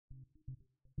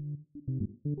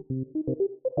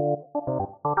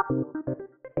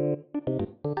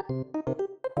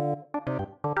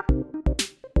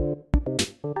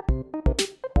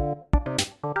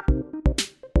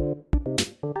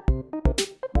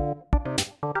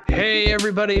Hey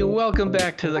everybody, welcome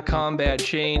back to the Combat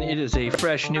Chain. It is a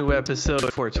fresh new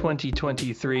episode for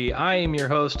 2023. I am your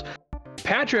host,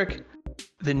 Patrick.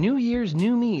 The New Year's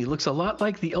new me looks a lot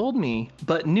like the old me,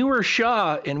 but newer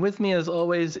Shaw. And with me as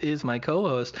always is my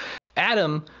co-host,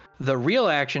 Adam. The real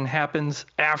action happens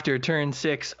after turn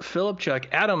 6. Philip Chuck.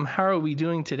 Adam, how are we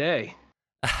doing today?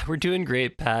 We're doing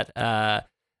great, Pat. I'm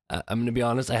going to be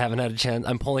honest, I haven't had a chance.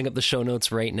 I'm pulling up the show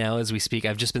notes right now as we speak.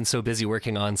 I've just been so busy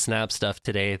working on Snap stuff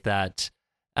today that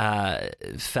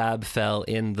Fab fell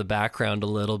in the background a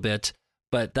little bit,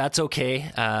 but that's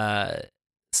okay.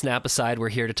 Snap aside, we're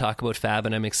here to talk about Fab,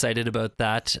 and I'm excited about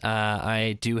that.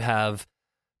 I do have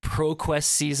ProQuest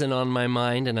season on my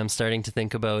mind, and I'm starting to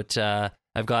think about,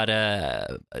 I've got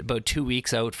about 2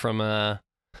 weeks out from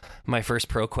my first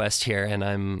ProQuest here, and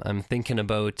I'm thinking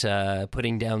about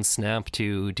putting down Snap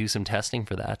to do some testing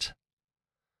for that.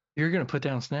 You're gonna put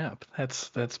down Snap? That's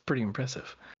pretty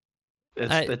impressive.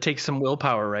 That takes some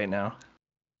willpower right now.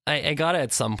 I gotta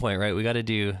at some point, right? We gotta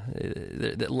do.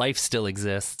 Life still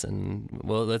exists, and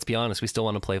well, let's be honest, we still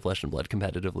want to play Flesh and Blood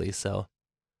competitively. So.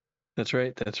 That's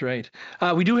right.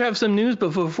 We do have some news,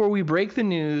 but before we break the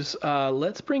news,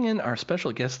 let's bring in our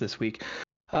special guest this week.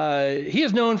 He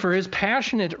is known for his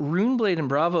passionate Runeblade and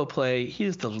Bravo play. He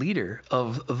is the leader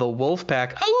of the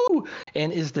Wolfpack,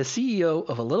 and is the CEO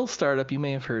of a little startup you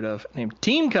may have heard of named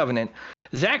Team Covenant.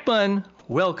 Zach Bunn,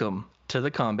 welcome to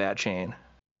the Combat Chain.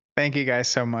 Thank you guys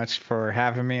so much for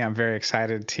having me. I'm very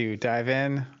excited to dive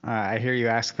in. I hear you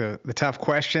ask the tough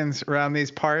questions around these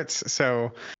parts,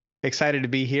 so excited to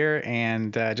be here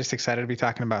and just excited to be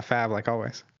talking about Fab like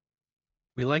always.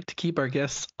 We like to keep our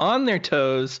guests on their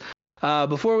toes.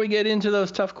 Before we get into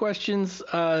those tough questions,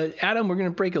 Adam, we're going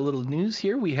to break a little news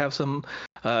here. We have some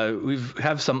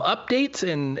updates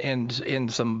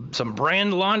and some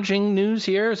brand launching news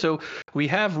here. So we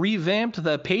have revamped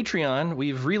the Patreon.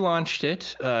 We've relaunched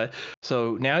it.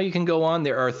 So now you can go on.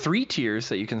 There are 3 tiers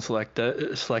that you can select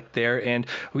there. And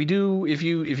we do, if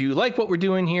you like what we're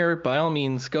doing here, by all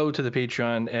means, go to the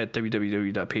Patreon at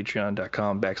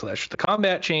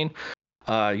www.patreon.com/thecombatchain.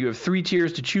 You have 3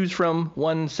 tiers to choose from.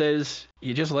 1 says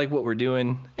you just like what we're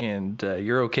doing and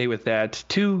you're okay with that.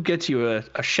 2 gets you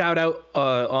a shout out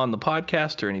on the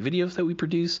podcast or any videos that we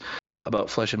produce about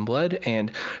Flesh and Blood.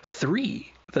 And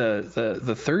 3,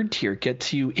 the third tier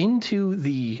gets you into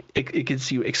it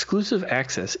gets you exclusive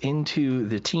access into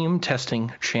the team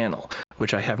testing channel,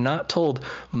 which I have not told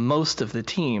most of the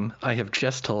team. I have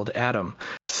just told Adam.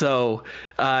 So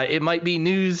it might be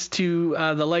news to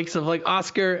the likes of like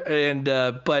Oscar,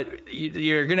 but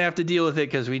you're gonna have to deal with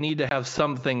it because we need to have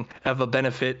something of a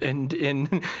benefit in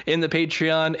the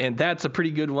Patreon, and that's a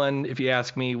pretty good one if you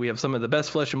ask me. We have some of the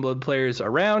best Flesh and Blood players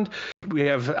around. We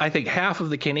have, I think, half of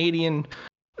the Canadian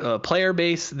player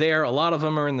base there. A lot of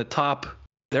them are in the top.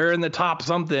 They're in the top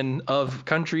something of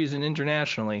countries and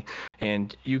internationally,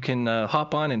 and you can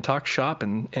hop on and talk shop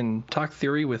and talk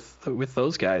theory with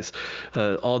those guys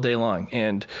all day long.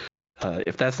 And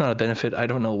if that's not a benefit, I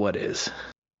don't know what is.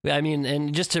 I mean,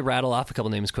 and just to rattle off a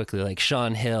couple names quickly, like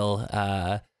Sean Hill,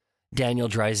 Daniel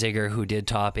Dreiziger, who did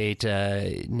top 8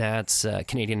 Nats,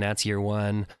 Canadian Nats year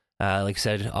 1. Like I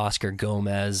said, Oscar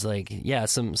Gomez,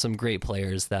 some great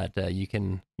players that you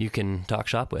can talk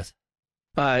shop with.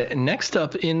 Next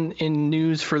up in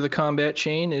news for the Combat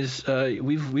Chain is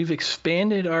we've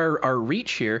expanded our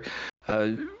reach here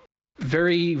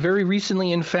very very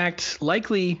recently. In fact,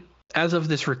 likely as of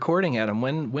this recording, Adam,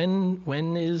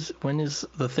 when is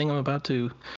the thing I'm about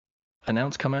to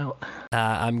announce come out?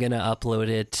 I'm gonna upload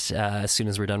it as soon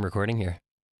as we're done recording here.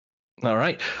 All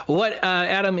right. What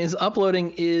Adam is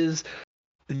uploading is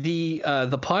the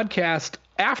podcast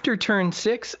after turn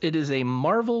 6. It is a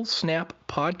Marvel Snap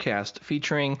podcast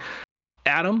featuring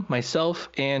Adam, myself,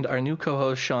 and our new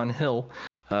co-host Sean Hill,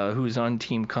 who's on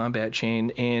Team Combat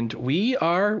Chain, and we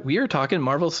are talking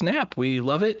Marvel Snap. We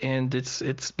love it, and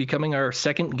it's becoming our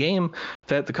second game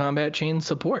that the Combat Chain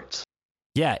supports.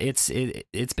 Yeah, it's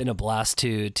been a blast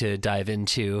to dive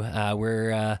into.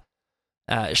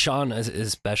 Sean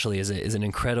especially is an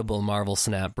incredible Marvel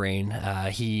Snap brain.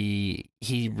 He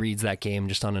reads that game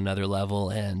just on another level,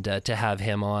 and to have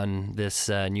him on this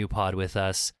new pod with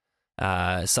us,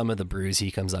 some of the brews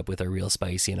he comes up with are real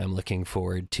spicy, and I'm looking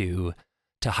forward to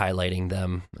highlighting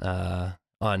them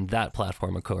on that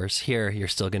platform. Of course, here you're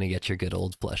still going to get your good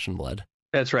old Flesh and Blood.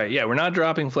 That's right. Yeah, we're not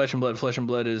dropping Flesh and Blood. Flesh and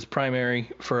Blood is primary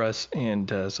for us, and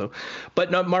but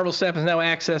not Marvel Snap is now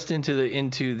accessed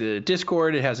into the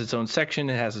Discord. It has its own section.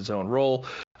 It has its own role,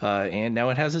 and now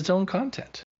it has its own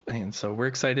content. And so we're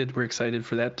excited. We're excited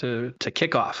for that to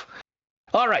kick off.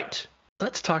 All right,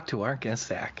 let's talk to our guest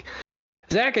Zach.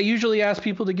 Zach, I usually ask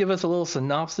people to give us a little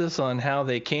synopsis on how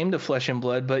they came to Flesh and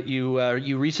Blood, but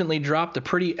you recently dropped a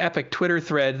pretty epic Twitter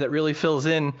thread that really fills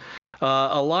in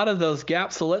a lot of those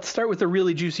gaps. So let's start with a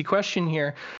really juicy question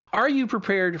here. Are you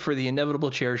prepared for the inevitable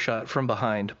chair shot from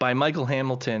behind by Michael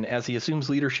Hamilton as he assumes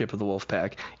leadership of the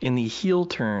Wolfpack in the heel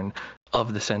turn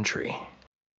of the century?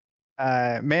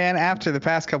 Man, after the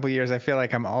past couple of years, I feel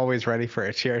like I'm always ready for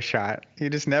a chair shot. You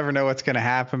just never know what's going to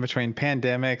happen between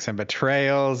pandemics and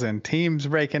betrayals and teams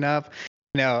breaking up.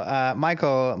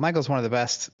 Michael's one of the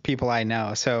best people I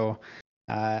know. So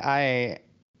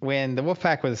when the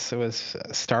Wolfpack was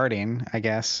starting, I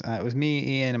guess it was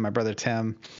me, Ian, and my brother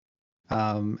Tim,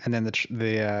 and then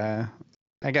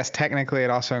I guess technically it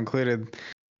also included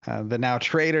the now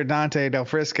traitor Dante Del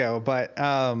Frisco. But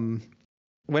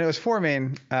when it was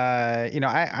forming, there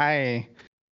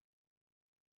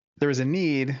was a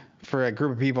need for a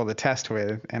group of people to test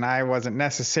with, and I wasn't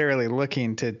necessarily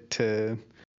looking to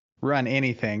run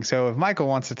anything. So if Michael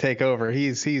wants to take over,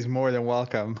 he's more than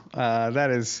welcome.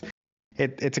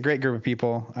 It's a great group of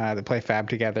people that play Fab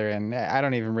together, and I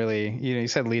don't even really, you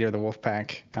said leader of the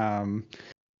Wolfpack,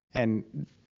 and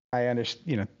I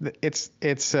understand, it's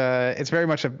very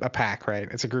much a pack, right?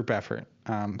 It's a group effort.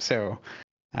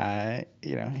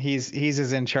 He's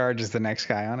as in charge as the next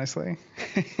guy, honestly,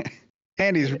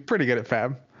 and he's pretty good at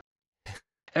Fab.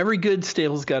 Every good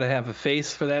stable's got to have a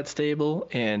face for that stable,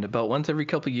 and about once every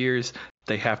couple of years,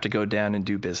 they have to go down and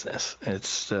do business.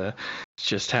 It's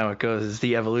just how it goes. It's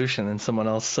the evolution, and someone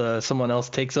else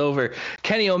takes over.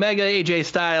 Kenny Omega, AJ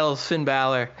Styles, Finn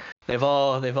Balor, they've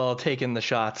all taken the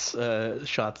shots to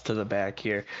the back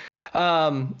here.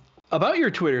 About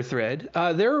your Twitter thread,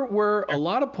 there were a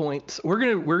lot of points. We're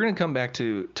gonna come back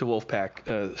to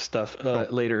Wolfpack stuff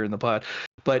later in the pod.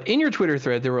 But in your Twitter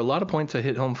thread, there were a lot of points that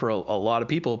hit home for a lot of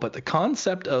people. But the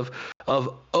concept of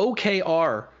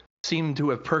OKR seemed to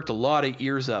have perked a lot of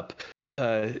ears up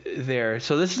there.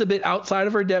 So this is a bit outside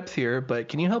of our depth here, but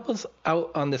can you help us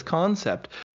out on this concept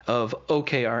of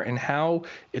OKR and how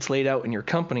it's laid out in your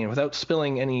company, and without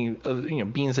spilling any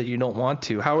beans that you don't want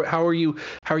to? How are you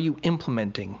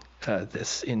implementing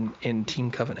this in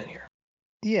Team Covenant here?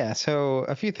 Yeah, so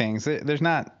a few things. There's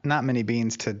not many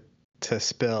beans to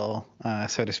spill,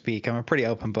 so to speak. I'm a pretty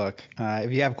open book.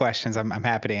 If you have questions, I'm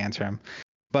happy to answer them.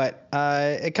 But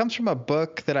it comes from a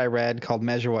book that I read called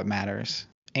Measure What Matters.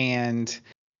 And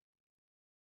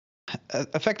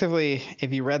effectively,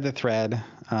 if you read the thread,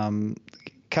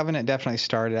 Covenant definitely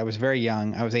started. I was very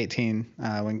young. I was 18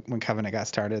 when Covenant got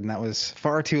started, and that was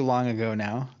far too long ago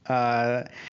now.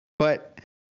 But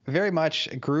very much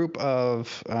a group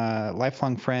of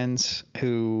lifelong friends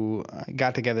who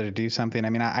got together to do something. I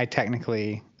mean, I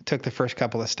technically took the first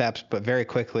couple of steps, but very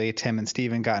quickly Tim and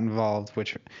Steven got involved,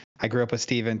 which I grew up with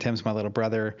Steven. Tim's my little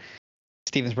brother.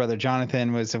 Steven's brother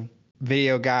Jonathan was a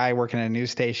video guy working at a news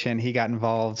station. He got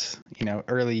involved,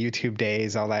 early YouTube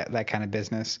days, all that kind of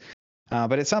business.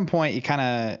 But at some point you kind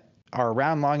of are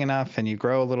around long enough and you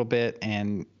grow a little bit,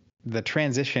 and the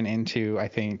transition into, I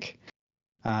think,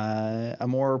 a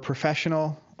more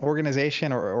professional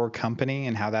organization or company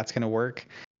and how that's going to work.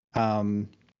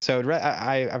 So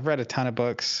I've read a ton of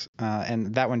books,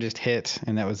 and that one just hit,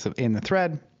 and that was in the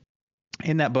thread.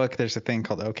 In that book, there's a thing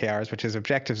called OKRs, which is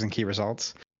objectives and key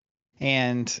results.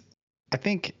 And I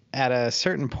think at a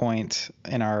certain point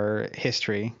in our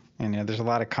history, and there's a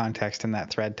lot of context in that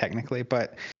thread technically,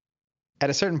 but at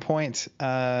a certain point,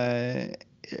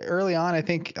 early on, I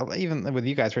think even with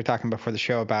you guys, we were talking before the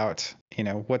show about,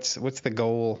 what's the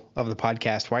goal of the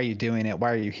podcast? Why are you doing it?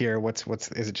 Why are you here?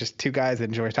 Is it just two guys that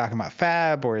enjoy talking about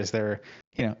Fab, or is there,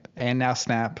 and now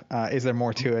Snap, is there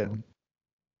more to it?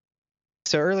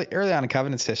 So early on in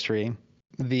Covenant's history,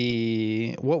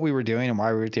 what we were doing and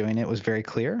why we were doing it was very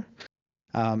clear.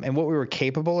 And what we were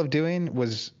capable of doing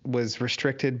was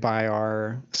restricted by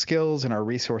our skills and our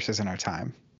resources and our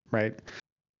time, right?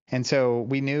 And so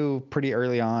we knew pretty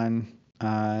early on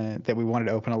that we wanted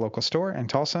to open a local store in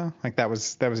Tulsa. Like that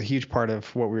was a huge part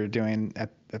of what we were doing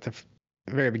at the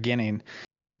very beginning.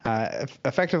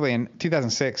 Effectively in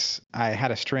 2006, I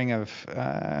had a string of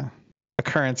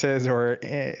occurrences or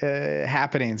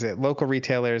happenings at local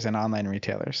retailers and online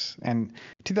retailers. And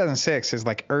 2006 is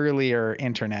like earlier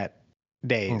internet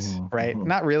days, right?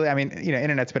 Not really. I mean,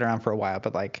 internet's been around for a while,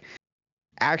 but like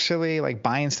actually like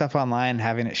buying stuff online,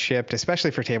 having it shipped,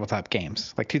 especially for tabletop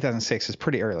games, like 2006 is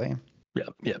pretty early.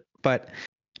 Yep. But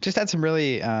just had some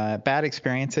really bad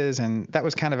experiences, and that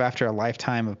was kind of after a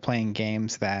lifetime of playing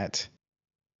games that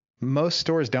most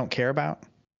stores don't care about.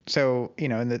 So,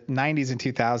 in the 90s and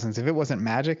 2000s, if it wasn't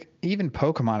Magic, even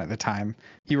Pokemon at the time,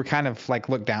 you were kind of like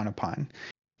looked down upon.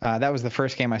 That was the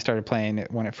first game I started playing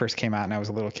when it first came out, and I was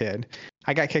a little kid.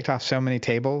 I got kicked off so many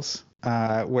tables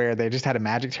where they just had a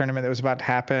Magic tournament that was about to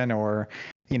happen, or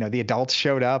the adults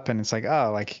showed up, and it's like, oh,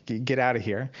 like get out of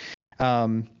here.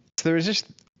 So there was just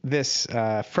this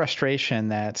frustration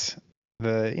that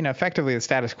effectively the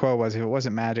status quo was, if it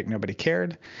wasn't Magic, nobody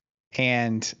cared,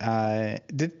 and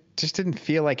just didn't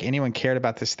feel like anyone cared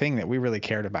about this thing that we really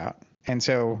cared about. And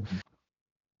so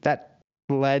that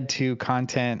led to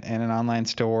content and an online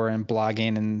store and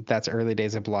blogging, and that's early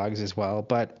days of blogs as well.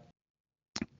 But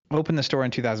opened the store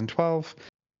in 2012,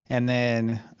 and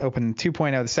then opened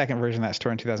 2.0, the second version of that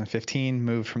store, in 2015,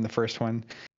 moved from the first one.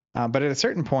 But at a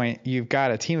certain point, you've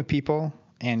got a team of people,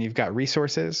 and you've got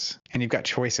resources, and you've got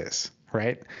choices,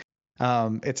 right?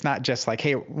 It's not just like,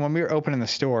 hey, when we were opening the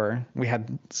store, we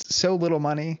had so little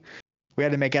money, we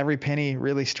had to make every penny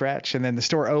really stretch. And then the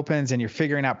store opens, and you're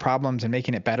figuring out problems and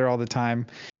making it better all the time.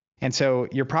 And so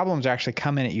your problems actually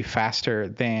come in at you faster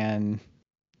than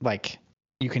like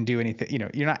you can do anything.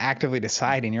 You're not actively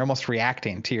deciding, you're almost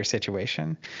reacting to your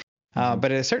situation. But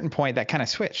at a certain point, that kind of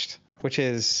switched, which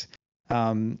is,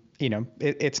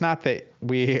 it's not that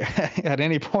we at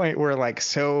any point we're like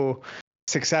so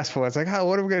successful. It's like, oh,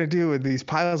 what are we going to do with these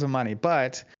piles of money?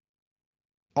 But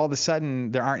all of a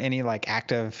sudden, there aren't any like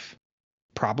active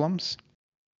problems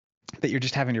that you're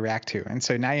just having to react to. And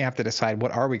so now you have to decide,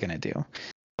 what are we going to do?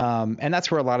 And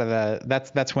that's where a lot of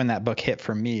that's when that book hit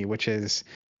for me, which is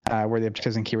where the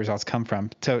objectives and key results come from.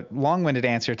 So long-winded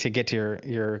answer to get to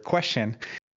your question,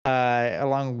 a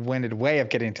long-winded way of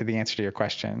getting to the answer to your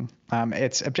question.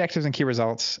 It's objectives and key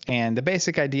results. And the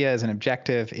basic idea as an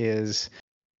objective is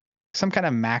some kind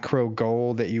of macro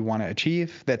goal that you want to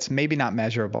achieve that's maybe not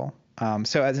measurable.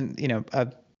 So as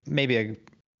maybe a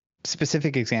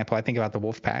specific example, I think about the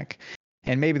Wolfpack,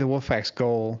 and maybe the Wolfpack's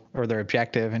goal or their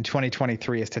objective in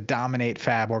 2023 is to dominate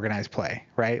Fab organized play,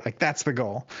 right? Like that's the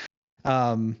goal.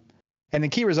 And the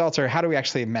key results are, how do we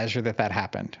actually measure that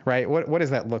happened, right? What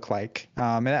does that look like?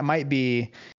 And that might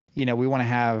be, we want to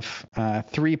have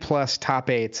 3+ top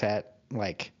 8s at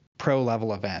like pro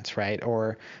level events, right?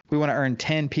 Or we want to earn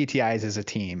 10 PTIs as a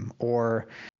team, or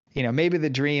maybe the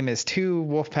dream is 2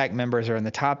 Wolfpack members are in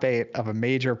the top 8 of a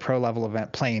major pro level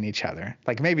event playing each other.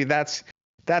 Like maybe that's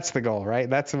the goal, right?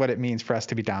 That's what it means for us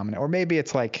to be dominant. Or maybe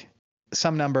it's like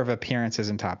some number of appearances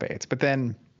in top 8s. But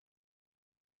then,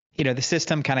 the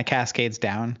system kind of cascades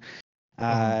down.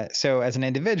 So as an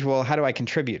individual, how do I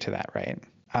contribute to that, right?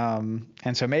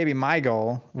 And so maybe my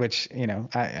goal, which,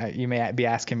 you may be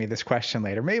asking me this question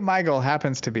later, maybe my goal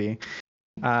happens to be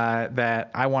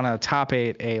that I want to top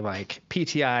 8 a like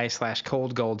PTI /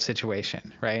 cold gold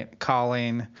situation, right?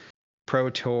 Calling, Pro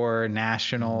Tour,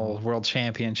 National, World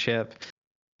Championship.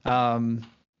 And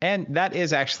that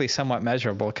is actually somewhat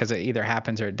measurable because it either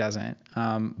happens or it doesn't.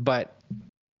 But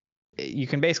you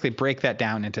can basically break that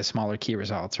down into smaller key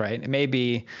results, right? It may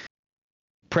be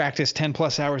practice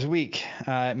 10+ hours a week.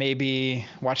 It may be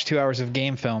watch 2 hours of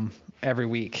game film every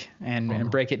week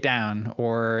and break it down,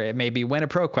 or it may be win a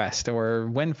pro quest or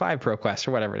win 5 pro quests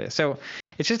or whatever it is. So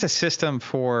it's just a system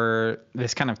for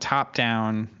this kind of top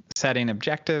down setting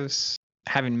objectives,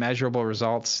 having measurable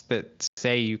results that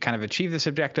say you kind of achieve this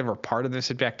objective or part of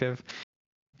this objective.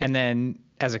 And then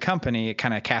as a company, it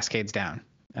kind of cascades down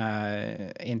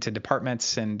into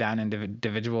departments and down into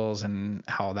individuals and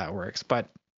how all that works. But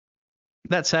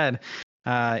that said,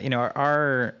 I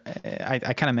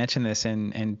kind of mentioned this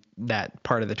in that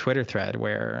part of the Twitter thread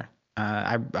where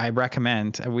I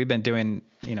recommend, we've been doing,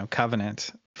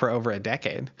 Covenant for over a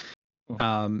decade.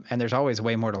 And there's always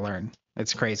way more to learn.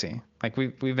 It's crazy. Like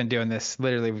we've been doing this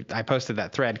literally. I posted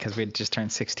that thread because we just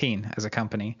turned 16 as a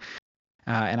company.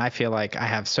 And I feel like I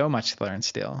have so much to learn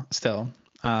still.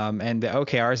 And the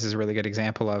OKRs is a really good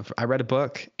example of, I read a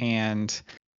book and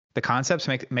the concepts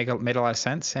made a lot of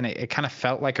sense. And it kind of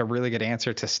felt like a really good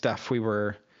answer to stuff we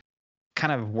were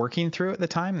kind of working through at the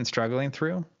time and struggling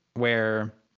through,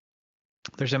 where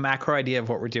there's a macro idea of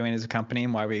what we're doing as a company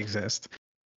and why we exist.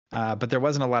 But there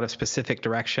wasn't a lot of specific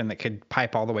direction that could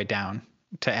pipe all the way down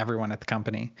to everyone at the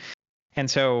company. And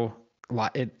so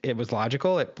it was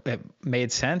logical. It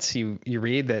made sense. You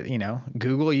read that,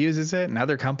 Google uses it and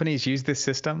other companies use this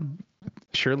system.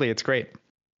 Surely it's great.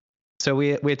 So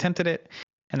we attempted it,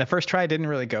 and the first try didn't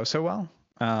really go so well.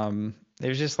 It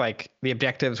was just like the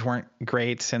objectives weren't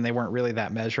great and they weren't really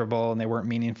that measurable and they weren't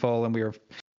meaningful. And we were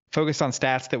focused on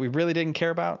stats that we really didn't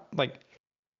care about. Like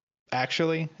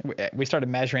actually. We started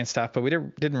measuring stuff, but we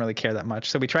didn't really care that much.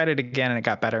 So we tried it again and it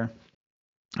got better.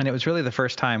 And it was really the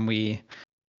first time we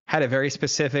had a very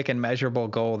specific and measurable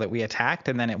goal that we attacked,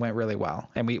 and then it went really well.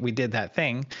 And we did that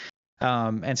thing.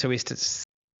 And so we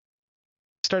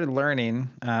started learning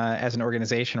as an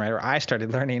organization, right? Or I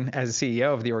started learning as a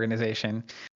CEO of the organization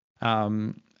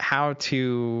how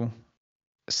to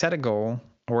set a goal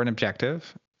or an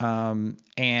objective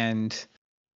and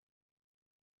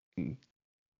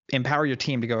empower your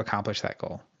team to go accomplish that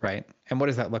goal, right? And what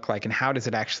does that look like, and how does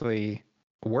it actually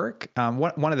work?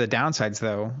 One of the downsides,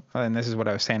 though, and this is what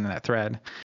I was saying in that thread,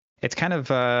 it's kind of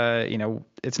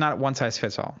it's not one size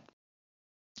fits all,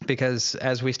 because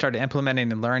as we started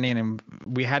implementing and learning, and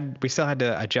we still had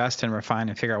to adjust and refine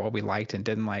and figure out what we liked and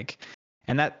didn't like,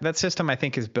 and that system I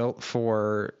think is built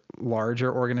for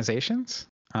larger organizations.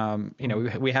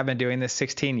 We have been doing this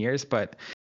 16 years, but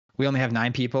we only have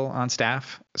 9 people on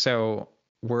staff, so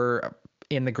we're,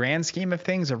 in the grand scheme of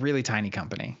things, a really tiny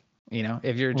company.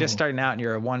 If you're just starting out and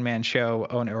you're a one-man show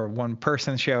owner or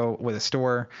one-person show with a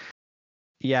store,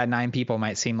 9 people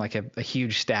might seem like a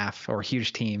huge staff or a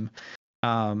huge team.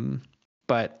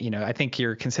 But I think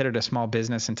you're considered a small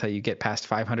business until you get past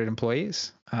 500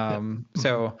 employees.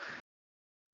 So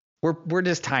we're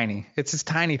just tiny. It's this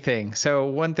tiny thing. So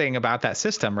one thing about that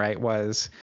system, right, was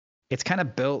it's kind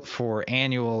of built for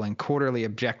annual and quarterly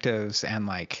objectives, and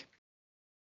like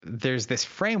there's this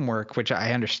framework which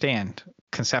I understand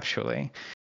conceptually.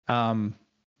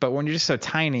 But when you're just so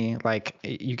tiny, like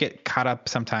you get caught up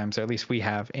sometimes, or at least we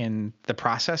have, in the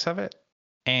process of it.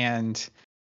 And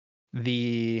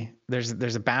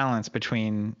there's a balance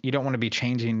between, you don't want to be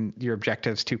changing your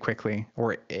objectives too quickly,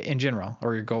 or in general,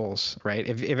 or your goals, right?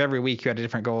 If every week you had a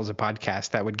different goal as a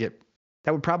podcast, that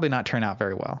would probably not turn out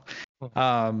very well.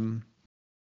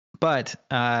 But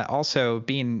also,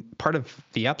 being part of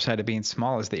the upside of being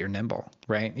small is that you're nimble,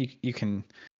 right? You can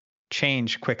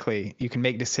change quickly. You can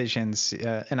make decisions.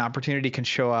 An opportunity can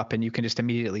show up and you can just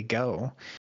immediately go.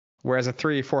 Whereas a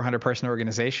 300-400 person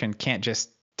organization can't just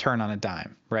turn on a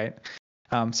dime, right?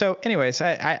 So anyways,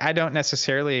 I don't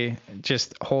necessarily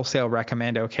just wholesale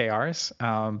recommend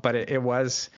OKRs, but it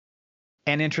was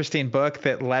an interesting book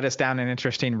that led us down an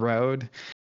interesting road.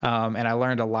 And I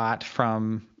learned a lot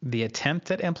from the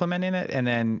attempt at implementing it, and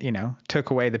then,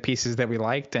 took away the pieces that we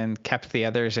liked and kept the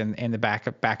others in the back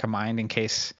of mind in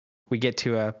case we get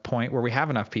to a point where we have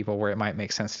enough people where it might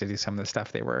make sense to do some of the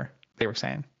stuff they were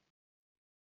saying.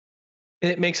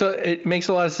 It makes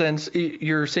a lot of sense.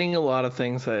 You're saying a lot of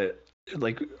things that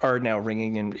are now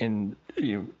ringing in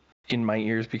my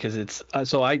ears, because it's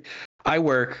so I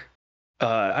work.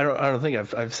 I don't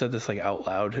think I've said this out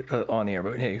loud on the air,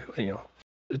 but hey,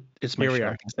 it's my show.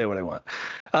 I can say what I want.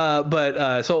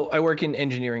 So I work in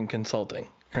engineering consulting,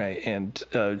 right? And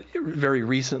very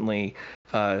recently,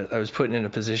 I was put in a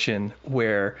position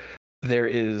where there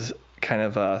is kind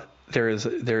of a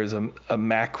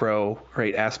macro,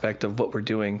 right, aspect of what we're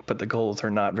doing, but the goals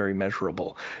are not very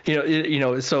measurable.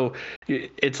 So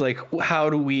it's like, how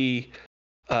do we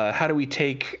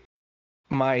take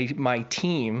my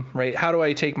team, right? How do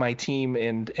I take my team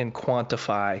and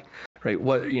quantify, right,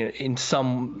 what, in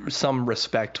some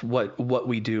respect, what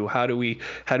we do? How do we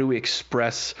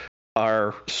express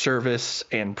our service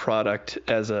and product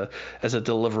as a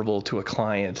deliverable to a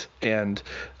client? And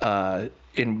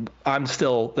I'm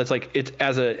still, that's like, it's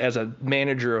as a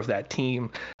manager of that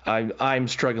team, I'm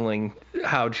struggling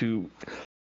how to,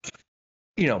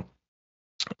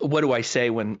 what do I say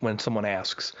when someone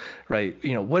asks, right?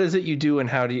 What is it you do, and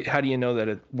how do you know that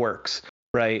it works,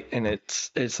 right? And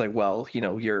it's like, well,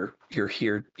 you're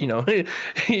here,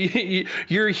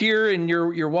 you're here, and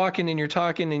you're walking and you're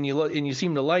talking and you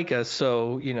seem to like us,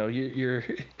 so you're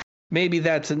maybe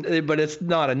but it's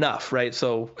not enough, right?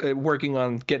 So working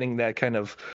on getting that kind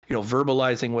of,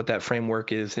 verbalizing what that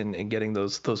framework is, and getting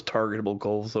those targetable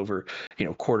goals over,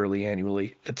 quarterly,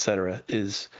 annually, etc.,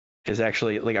 is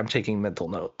actually, like, I'm taking mental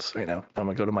notes right now. I'm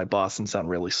gonna go to my boss and sound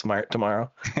really smart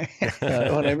tomorrow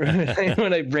when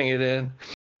I bring it in.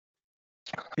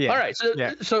 Yeah. All right.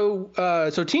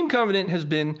 So Team Covenant has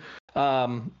been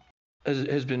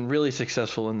really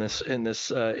successful in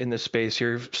this space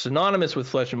here, synonymous with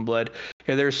Flesh and Blood.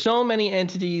 There's so many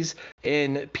entities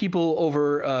and people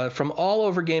over from all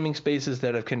over gaming spaces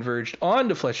that have converged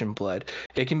onto Flesh and Blood.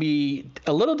 It can be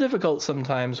a little difficult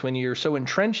sometimes when you're so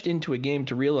entrenched into a game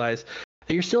to realize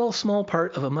that you're still a small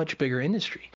part of a much bigger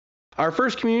industry. Our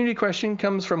first community question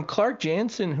comes from Clark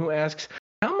Jansen, who asks,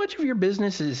 how much of your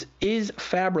business is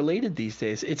fab related these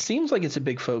days? It seems like it's a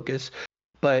big focus,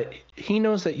 but he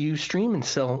knows that you stream and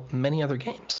sell many other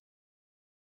games.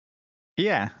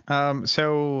 Yeah.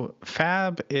 So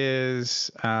Fab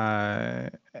is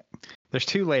there's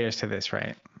two layers to this,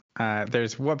 right?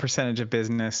 There's what percentage of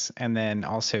business, and then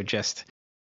also just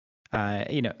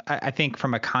I think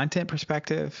from a content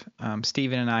perspective,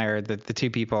 Steven and I are the two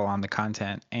people on the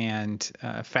content, and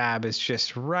Fab is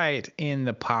just right in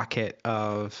the pocket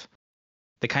of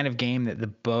the kind of game that the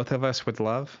both of us would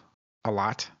love a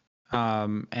lot.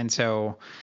 And so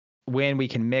when we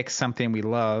can mix something we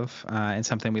love and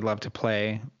something we love to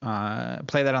play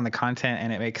that on the content,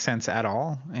 and it makes sense at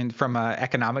all, and from an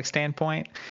economic standpoint,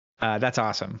 that's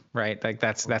awesome, right? Like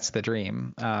that's the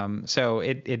dream. So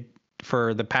it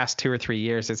for the past 2 or 3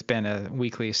 years, it's been a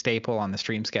weekly staple on the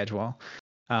stream schedule.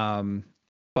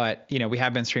 But we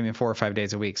have been streaming 4 or 5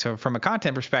 days a week. So from a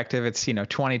content perspective, it's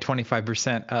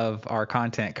 25% of our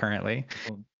content currently.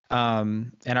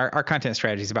 And our content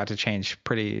strategy is about to change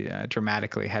pretty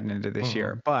dramatically heading into this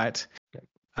year. But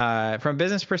from a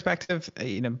business perspective,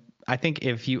 I think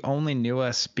if you only knew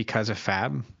us because of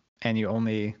Fab, and you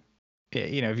only,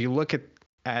 if you look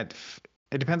at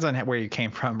it depends on where you came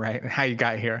from, right, and how you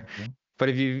got here. But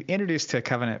if you introduced to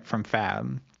Covenant from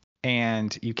Fab,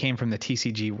 and you came from the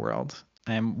TCG world,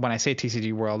 and when I say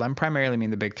TCG world, I'm primarily mean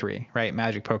the big three, right?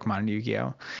 Magic, Pokemon, and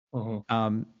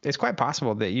Yu-Gi-Oh. It's quite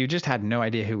possible that you just had no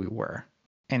idea who we were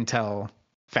until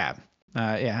Fab.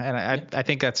 And I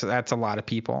think that's a lot of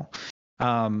people.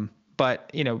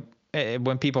 But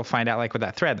when people find out, like with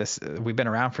that thread, we've been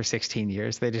around for 16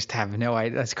 years, they just have no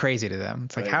idea. That's crazy to them.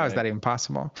 It's like, how is that even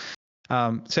possible?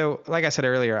 So like I said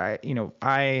earlier,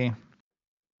 I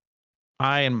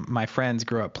and my friends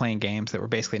grew up playing games that were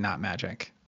basically not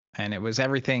Magic. And it was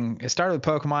everything. It started with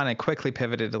Pokemon, and it quickly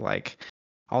pivoted to like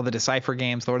all the Decipher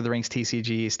games, Lord of the Rings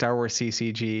TCG, Star Wars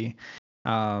CCG,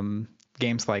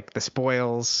 games like The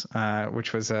Spoils,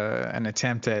 which was an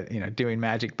attempt at doing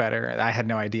Magic better. I had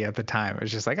no idea at the time. It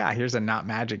was just like, here's a not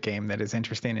Magic game that is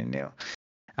interesting and new.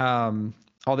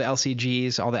 All the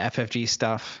LCGs, all the FFG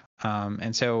stuff.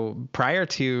 And so prior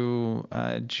to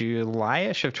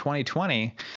July-ish of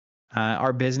 2020,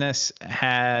 our business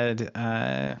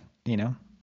had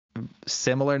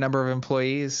similar number of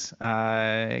employees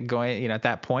going at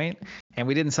that point, and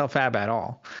we didn't sell Fab at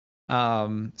all.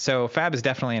 So Fab is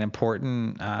definitely an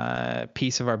important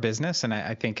piece of our business, and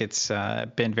I think it's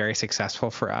been very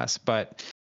successful for us. But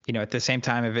at the same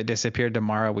time, if it disappeared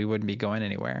tomorrow, we wouldn't be going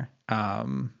anywhere.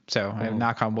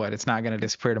 Knock on wood, it's not going to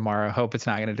disappear tomorrow. Hope it's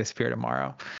not going to disappear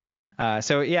tomorrow.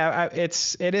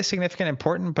 It is significant,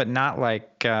 important, but not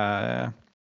like it's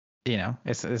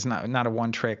not a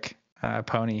one trick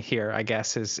pony here, I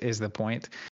guess is the point.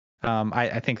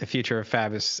 I think the future of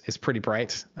Fab is pretty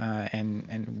bright,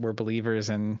 and we're believers,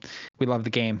 and we love the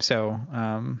game. So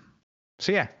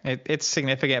it's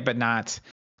significant, but not.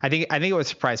 I think it would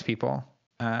surprise people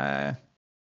to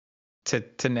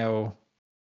know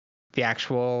the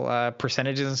actual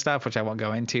percentages and stuff, which I won't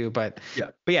go into. But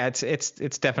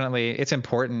it's definitely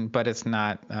important, but it's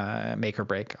not make or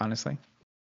break, honestly.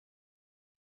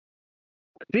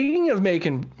 Speaking of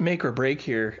make or break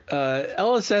here,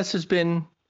 LSS has been,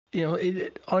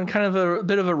 on kind of a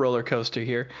bit of a roller coaster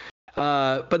here,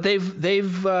 but they've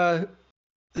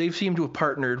seemed to have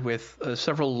partnered with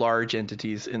several large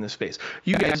entities in the space.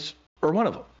 You guys are one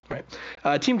of them, right?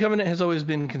 Team Covenant has always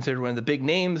been considered one of the big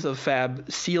names of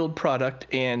Fab sealed product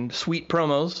and sweet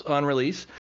promos on release.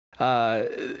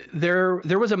 There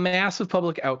was a massive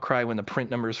public outcry when the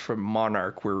print numbers from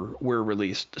Monarch were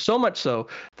released, so much so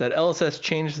that LSS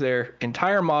changed their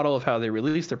entire model of how they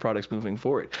release their products moving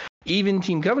forward. Even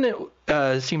Team Covenant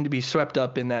seemed to be swept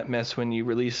up in that mess when you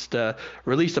released a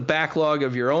backlog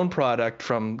of your own product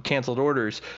from canceled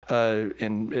orders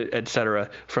and et cetera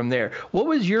from there. What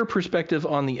was your perspective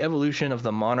on the evolution of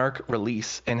the Monarch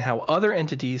release and how other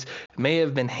entities may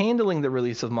have been handling the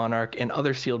release of Monarch and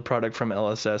other sealed product from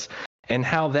LSS, and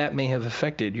how that may have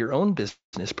affected your own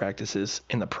business practices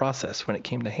in the process when it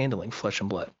came to handling Flesh and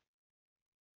Blood?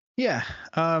 Yeah.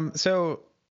 So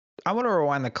I want to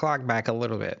rewind the clock back a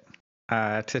little bit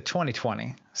to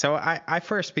 2020. So I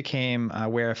first became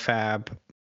aware of Fab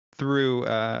through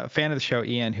a fan of the show,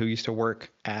 Ian, who used to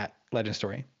work at Legend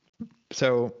Story.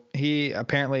 So he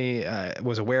apparently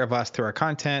was aware of us through our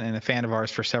content and a fan of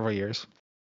ours for several years.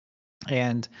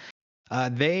 And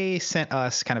they sent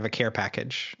us kind of a care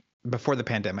package before the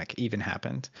pandemic even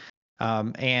happened.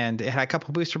 And it had a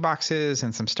couple booster boxes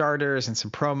and some starters and some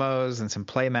promos and some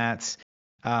play mats.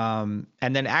 And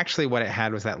then actually what it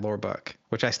had was that lore book,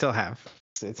 which I still have.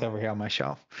 It's over here on my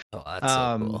shelf. Oh, that's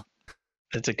so cool.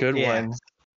 It's a good one.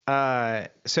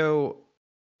 So,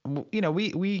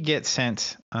 we get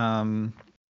sent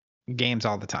games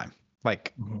all the time,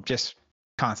 like just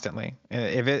constantly.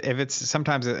 If it's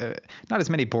sometimes not as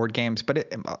many board games, but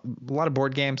a lot of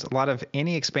board games, a lot of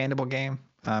any expandable game,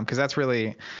 because that's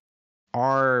really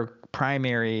our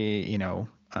primary,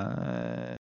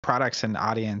 products and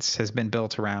audience has been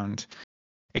built around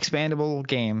expandable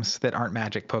games that aren't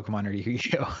Magic, Pokemon, or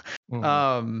Yu-Gi-Oh.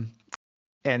 Mm-hmm.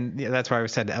 And that's why I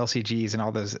said LCGs and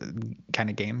all those kind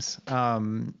of games.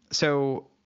 So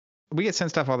we get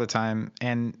sent stuff all the time,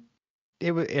 and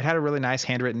it had a really nice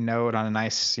handwritten note on a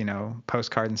nice,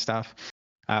 postcard and stuff.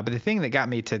 But the thing that got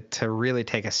me to really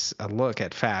take a look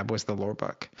at Fab was the lore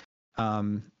book.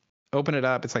 Open it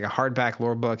up. It's like a hardback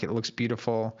lore book. It looks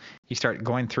beautiful. You start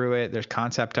going through it. There's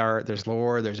concept art. There's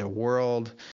lore. There's a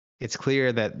world. It's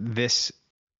clear that this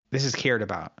is cared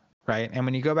about, right? And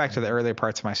when you go back to the earlier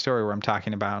parts of my story where I'm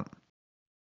talking about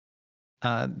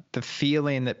the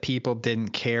feeling that people didn't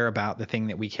care about the thing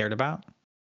that we cared about,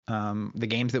 the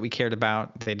games that we cared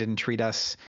about, they didn't treat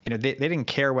us, they didn't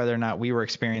care whether or not we were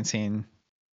experiencing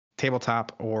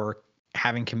tabletop or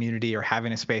having community or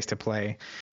having a space to play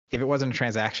if it wasn't a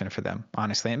transaction for them,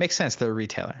 honestly. It makes sense. They're a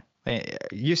retailer.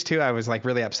 Used to, I was like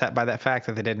really upset by that fact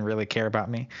that they didn't really care about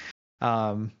me.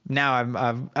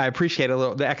 Now I appreciate a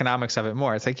little the economics of it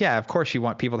more. It's like, yeah, of course you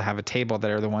want people to have a table that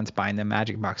are the ones buying the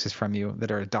Magic boxes from you that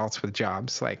are adults with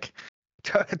jobs. Like,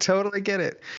 totally get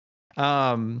it.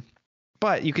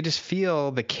 But you could just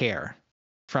feel the care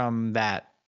from that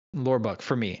lore book,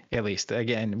 for me at least.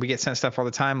 Again, we get sent stuff all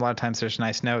the time. A lot of times there's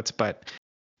nice notes, but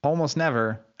almost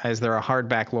never is there a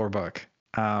hardback lore book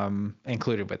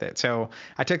included with it. So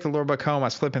I took the lore book home. I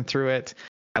was flipping through it.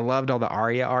 I loved all the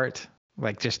Arya art.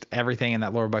 Like, just everything in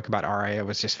that lore book about Arya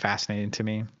was just fascinating to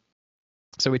me.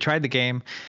 So we tried the game,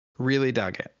 really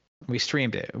dug it. We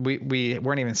streamed it. We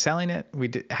weren't even selling it.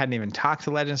 Hadn't even talked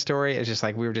to Legend Story. It's just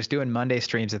like we were just doing Monday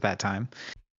streams at that time.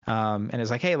 And it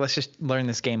was like, hey, let's just learn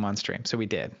this game on stream. So we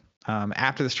did.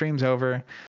 After the stream's over,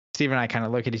 Steve and I kind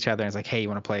of look at each other and it's like, hey, you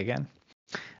want to play again?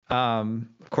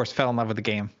 Of course, fell in love with the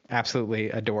game. Absolutely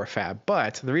adore Fab.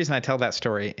 But the reason I tell that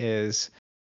story is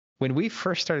when we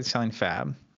first started selling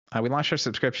Fab, we launched our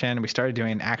subscription. We started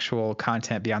doing actual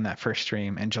content beyond that first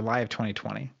stream in July of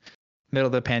 2020. Middle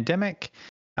of the pandemic.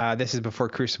 This is before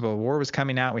Crucible War was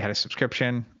coming out. We had a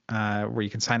subscription where you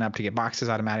can sign up to get boxes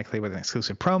automatically with an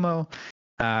exclusive promo.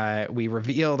 We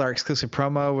revealed our exclusive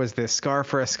promo was this Scar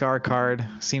for a Scar card.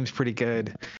 Seems pretty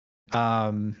good.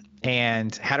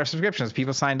 And had our subscriptions.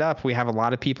 People signed up. We have a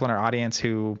lot of people in our audience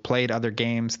who played other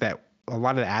games a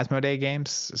lot of the Asmodee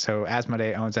games. So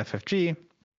Asmodee owns FFG.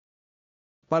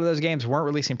 A lot of those games weren't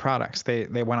releasing products. They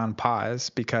went on pause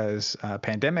because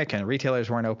pandemic and retailers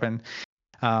weren't open.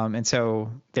 And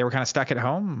so they were kind of stuck at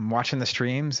home watching the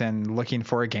streams and looking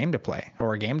for a game to play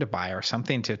or a game to buy or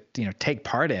something to, take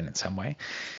part in some way.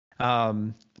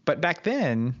 But back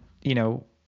then,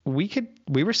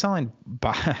 we were selling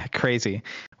crazy.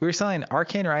 We were selling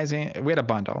Arcane Rising. We had a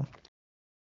bundle.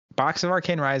 Box of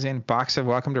Arcane Rising, box of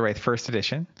Welcome to Wraith First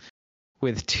Edition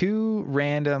with 2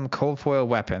 random cold foil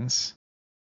weapons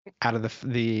out of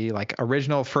the like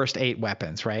original first 8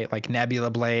 weapons, right? Like Nebula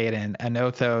Blade and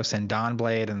Anothos and Dawn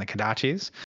Blade and the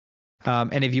Kodachis.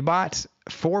 And if you bought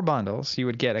 4 bundles, you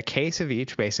would get a case of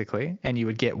each basically, and you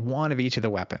would get 1 of each of the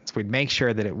weapons. We'd make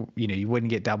sure that you wouldn't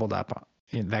get doubled up,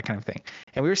 that kind of thing.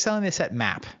 And we were selling this at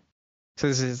MAP. So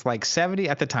this is like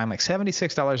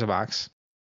 $76 a box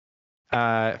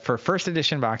for first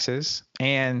edition boxes,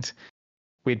 and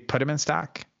we'd put them in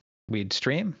stock. We'd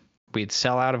stream. We'd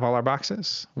sell out of all our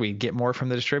boxes. We'd get more from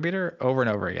the distributor over and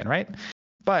over again, right?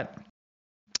 But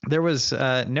there was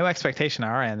no expectation on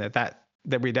our end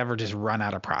that we'd ever just run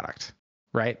out of product,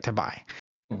 right, to buy.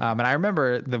 And I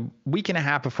remember the week and a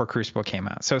half before Crucible came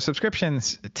out. So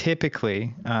subscriptions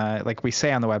typically, like we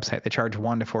say on the website, they charge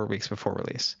 1 to 4 weeks before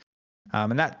release.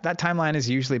 And that timeline is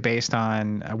usually based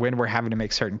on when we're having to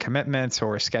make certain commitments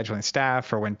or scheduling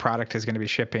staff or when product is going to be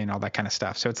shipping, all that kind of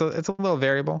stuff. So it's a little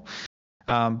variable.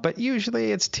 But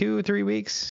usually it's 2-3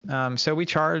 weeks. So we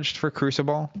charged for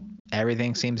Crucible.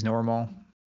 Everything seems normal.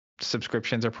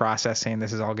 Subscriptions are processing.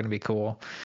 This is all going to be cool.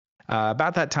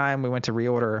 About that time, we went to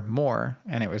reorder more,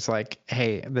 and it was like,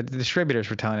 hey, the distributors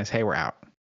were telling us, hey, we're out.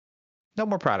 No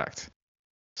more product.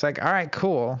 It's like, all right,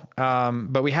 cool.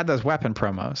 But we had those weapon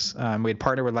promos. We had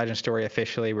partnered with Legend Story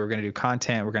officially. We were going to do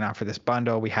content. We're going to offer this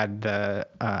bundle. We had the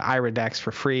Ira decks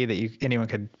for free that anyone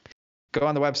could go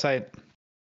on the website,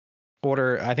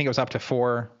 order. I think it was up to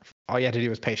 4. All you had to do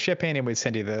was pay shipping, and we'd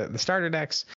send you the starter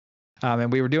decks.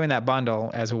 And we were doing that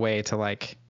bundle as a way to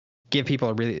like give people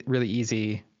a really, really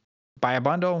easy buy a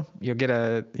bundle. You'll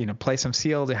get play some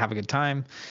sealed, have a good time.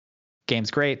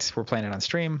 Game's great. We're playing it on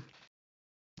stream.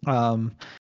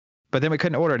 but then we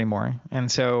couldn't order anymore. And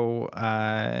so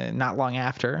not long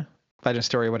after, Legend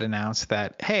Story would announce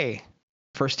that, hey,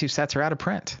 first 2 sets are out of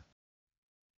print.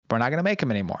 We're not going to make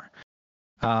them anymore.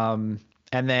 And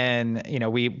then,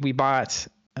 we bought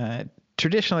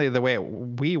traditionally the way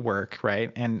we work,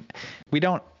 right? And we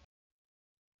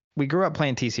grew up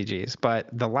playing TCGs, but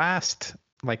the last,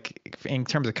 like in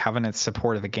terms of covenants,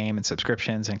 support of the game and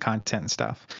subscriptions and content and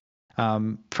stuff,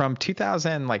 from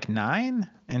 2009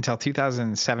 until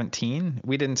 2017,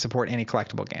 we didn't support any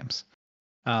collectible games.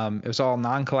 It was all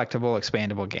non-collectible,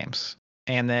 expandable games.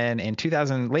 And then in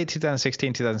late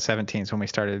 2016, 2017 is when we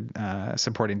started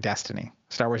supporting Destiny,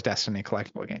 Star Wars Destiny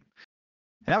collectible game.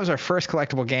 And that was our first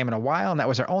collectible game in a while, and that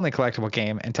was our only collectible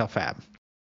game until Fab.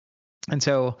 And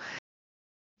so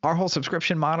our whole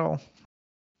subscription model,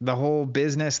 the whole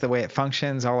business, the way it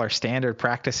functions, all our standard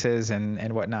practices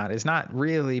and whatnot is not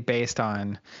really based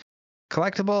on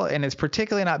collectible, and it's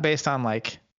particularly not based on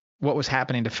like what was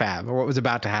happening to Fab or what was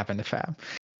about to happen to Fab.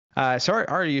 So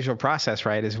our usual process,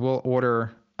 right, is we'll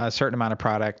order a certain amount of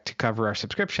product to cover our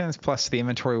subscriptions, plus the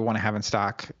inventory we want to have in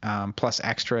stock, plus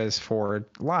extras for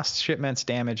lost shipments,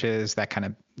 damages, that kind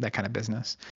of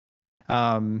business.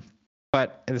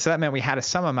 But so that meant we had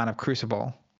some amount of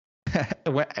Crucible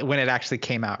when it actually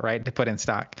came out, right, to put in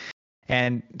stock.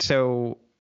 And so,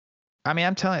 I mean,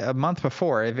 I'm telling you, a month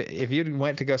before, if you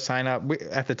went to go sign up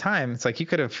at the time, it's like you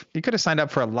could have signed up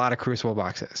for a lot of Crucible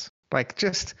boxes, like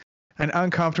just an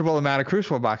uncomfortable amount of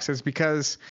Crucible boxes,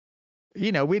 because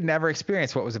we'd never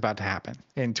experienced what was about to happen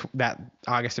in that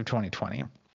August of 2020.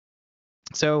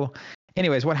 So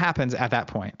anyways, what happens at that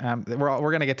point? We're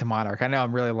going to get to Monarch. I know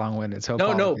I'm really long-winded. So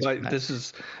no, but this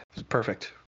is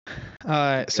perfect.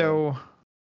 So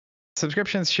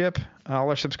subscriptions ship, all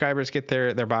our subscribers get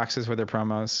their boxes with their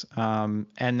promos.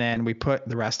 And then we put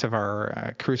the rest of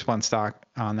our Crucible in stock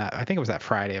on that. I think it was that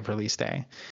Friday of release day.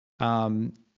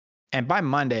 And by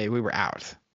Monday we were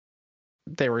out.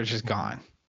 They were just gone,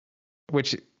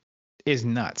 which is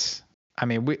nuts. I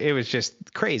mean, it was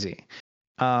just crazy.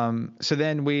 So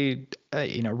then we,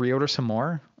 reorder some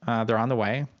more. They're on the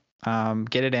way.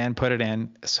 Get it in, put it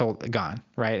in, sold, gone,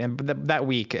 right? And that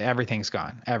week, everything's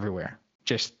gone everywhere.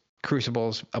 Just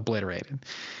Crucibles obliterated.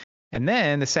 And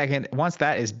then once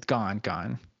that is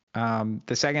gone,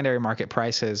 the secondary market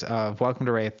prices of Welcome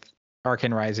to Wraith,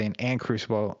 Arcane Rising, and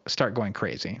Crucible start going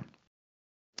crazy.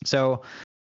 So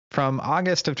from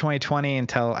August of 2020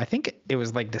 until I think it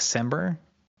was like December,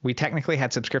 we technically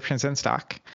had subscriptions in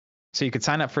stock. So you could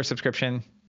sign up for a subscription.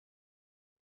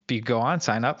 You go on,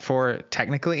 sign up for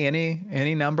technically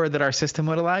any number that our system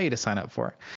would allow you to sign up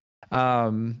for,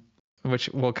 which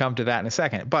we'll come to that in a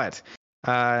second. But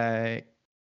at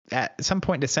some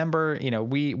point in December,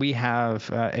 we have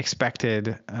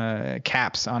expected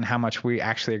caps on how much we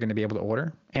actually are going to be able to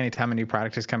order anytime a new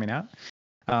product is coming out.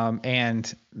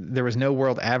 And there was no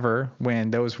world ever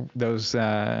when those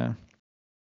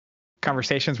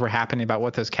conversations were happening about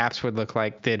what those caps would look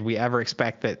like. Did we ever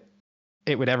expect that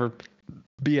it would ever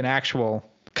be an actual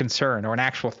concern or an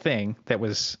actual thing that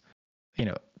was,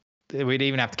 that we'd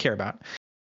even have to care about?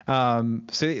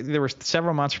 So there were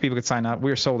several months where people could sign up.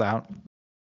 We were sold out.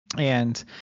 And,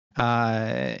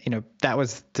 that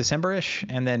was December-ish.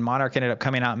 And then Monarch ended up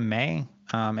coming out in May.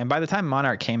 And by the time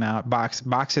Monarch came out,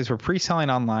 boxes were pre-selling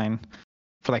online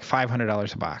for like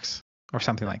 $500 a box or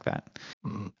something like that.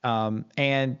 Mm-hmm.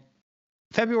 And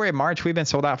February, March, we've been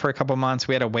sold out for a couple months.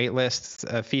 We had a wait list,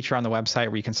 a feature on the website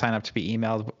where you can sign up to be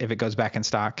emailed if it goes back in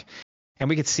stock. And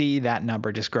we could see that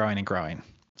number just growing and growing,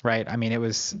 right? I mean, it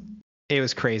was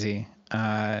crazy,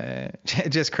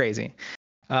 just crazy.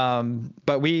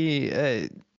 But we,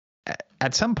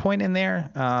 at some point in there,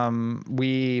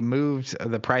 we moved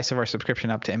the price of our subscription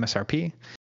up to MSRP,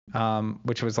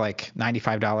 which was like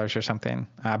 $95 or something.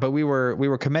 But we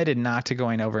were committed not to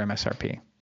going over MSRP.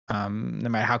 No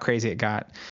matter how crazy it got.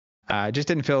 Just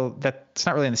didn't feel that's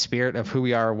not really in the spirit of who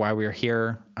we are, why we're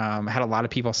here. Had a lot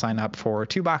of people sign up for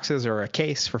 2 boxes or a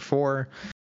case for 4.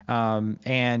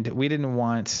 And we didn't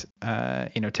want,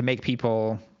 to make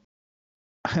people,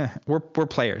 we're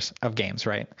players of games,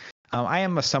 right? I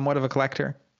am somewhat of a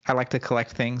collector. I like to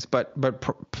collect things, but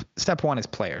step one is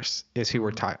players is who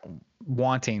we're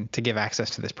wanting to give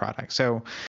access to this product. So,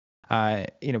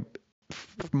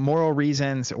 moral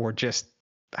reasons or just,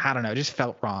 I don't know, just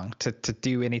felt wrong to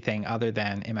do anything other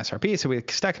than MSRP. So we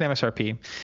stuck at MSRP.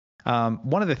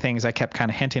 One of the things I kept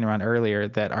kind of hinting around earlier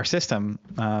that our system,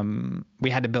 we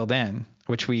had to build in,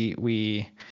 which we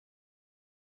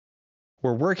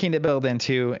were working to build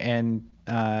into, and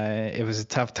it was a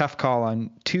tough call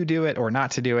on to do it or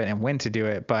not to do it and when to do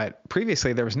it. But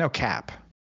previously there was no cap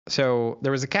So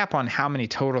there was a cap on how many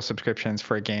total subscriptions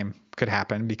for a game could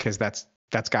happen, because that's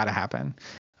got to happen.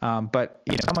 But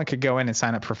someone could go in and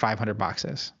sign up for 500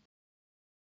 boxes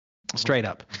straight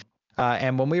up.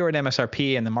 And when we were at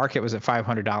MSRP and the market was at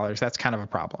 $500, that's kind of a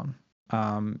problem.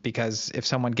 Because if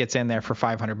someone gets in there for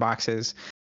 500 boxes,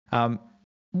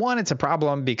 one, it's a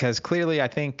problem because clearly I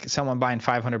think someone buying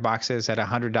 500 boxes at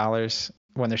 $100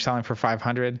 when they're selling for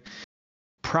 500,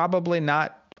 probably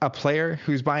not a player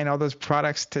who's buying all those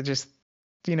products to just,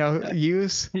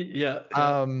 use. Yeah.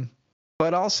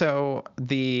 But also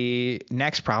the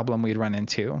next problem we'd run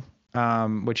into,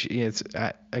 which is,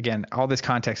 again, all this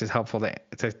context is helpful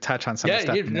to touch on some of the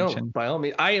stuff you mentioned. By all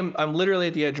means. I'm literally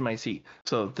at the edge of my seat.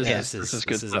 So this is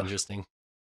good. This is interesting.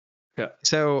 Yeah.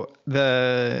 So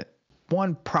the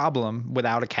one problem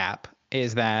without a cap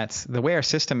is that the way our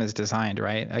system is designed,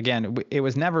 right? Again, it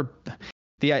was never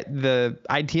the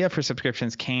idea for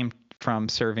subscriptions came from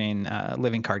serving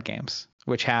living card games,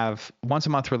 which have once a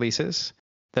month releases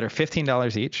that are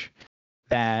 $15 each,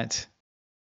 that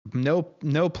no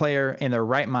player in their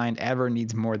right mind ever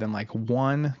needs more than like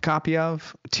one copy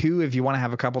of. Two, if you want to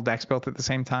have a couple decks built at the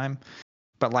same time.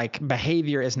 But like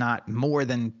behavior is not more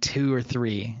than 2 or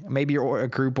 3. Maybe you're a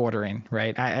group ordering,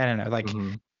 right? I don't know. Like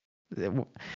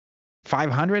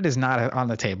 500 is not on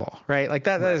the table, right? Like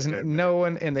that is no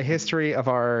one in the history of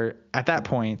our, at that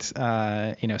point,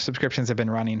 subscriptions have been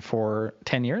running for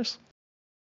 10 years.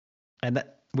 And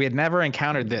we had never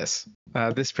encountered this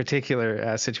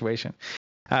particular situation.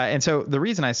 And so the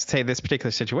reason I say this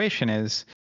particular situation is,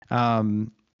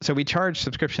 so we charge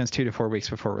subscriptions 2 to 4 weeks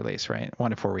before release, right?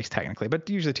 1 to 4 weeks technically, but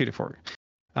usually 2 to 4.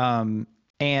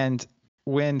 And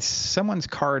when someone's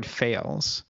card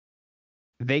fails,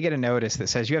 they get a notice that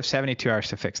says you have 72 hours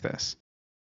to fix this.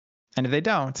 And if they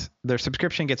don't, their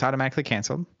subscription gets automatically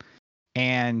canceled,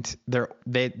 and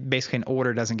they basically an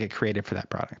order doesn't get created for that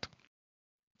product.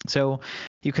 So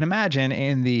you can imagine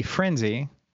in the frenzy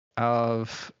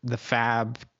of the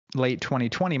fab late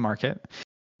 2020 market,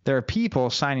 there are people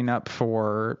signing up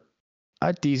for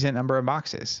a decent number of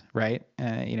boxes, right?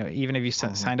 Even if you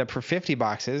signed up for 50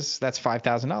 boxes, that's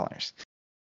 $5,000.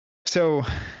 So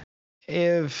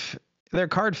if their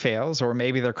card fails, or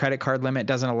maybe their credit card limit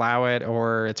doesn't allow it,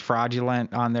 or it's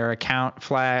fraudulent on their account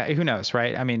flag, who knows,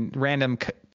 right? I mean, random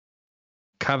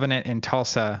Covenant in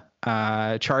Tulsa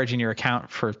charging your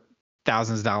account for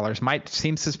thousands of dollars might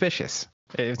seem suspicious.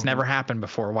 It's never happened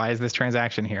before. Why is this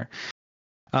transaction here?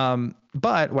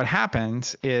 But what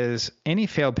happens is any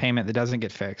failed payment that doesn't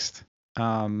get fixed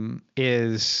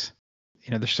is,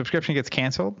 the subscription gets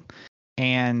canceled,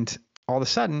 and all of a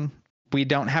sudden we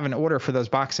don't have an order for those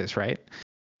boxes, right?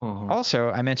 Also,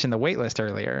 I mentioned the wait list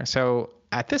earlier. So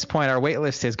at this point, our wait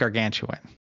list is gargantuan.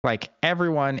 Like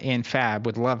everyone in Fab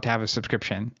would love to have a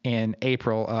subscription in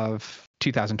April of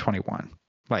 2021.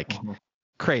 Like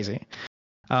crazy.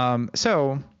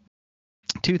 So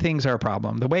two things are a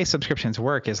problem. The way subscriptions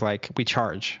work is like we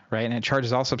charge, right? And it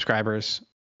charges all subscribers,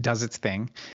 does its thing.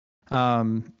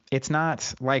 It's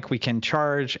not like we can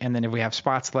charge, and then if we have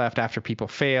spots left after people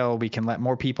fail, we can let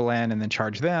more people in and then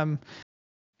charge them.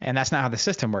 And that's not how the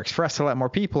system works. For us to let more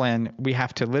people in, we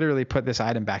have to literally put this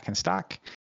item back in stock.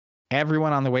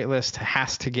 Everyone on the wait list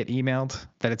has to get emailed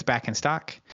that it's back in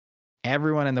stock.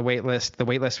 Everyone in the wait list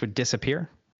would disappear.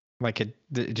 Like it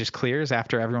just clears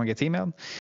after everyone gets emailed.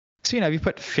 So, if you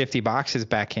put 50 boxes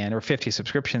back in or 50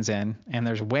 subscriptions in, and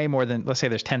there's way more than, let's say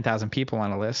there's 10,000 people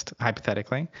on a list,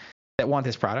 hypothetically, that want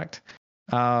this product.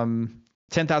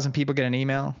 10,000 people get an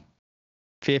email,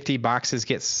 50 boxes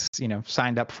gets,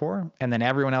 signed up for, and then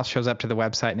everyone else shows up to the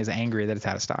website and is angry that it's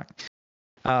out of stock.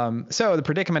 So the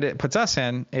predicament it puts us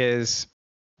in is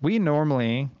we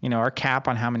normally, our cap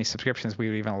on how many subscriptions we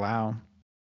would even allow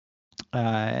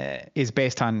is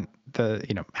based on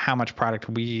the, how much product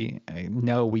we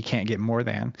know we can't get more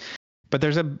than. But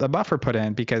there's a buffer put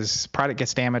in because product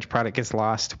gets damaged, product gets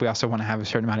lost. We also want to have a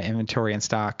certain amount of inventory in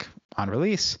stock on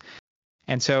release.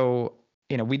 And so,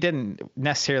 we didn't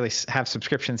necessarily have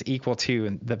subscriptions equal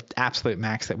to the absolute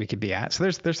max that we could be at. So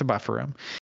there's a buffer room.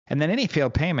 And then any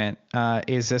failed payment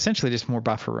is essentially just more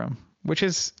buffer room, which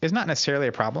is not necessarily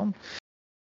a problem.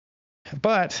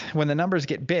 But when the numbers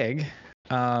get big,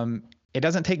 it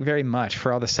doesn't take very much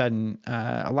for all of a sudden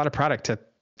a lot of product to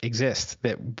exist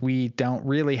that we don't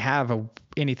really have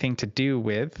anything to do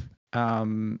with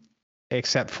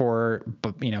except for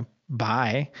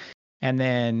buy. And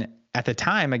then at the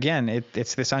time, again,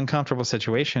 it's this uncomfortable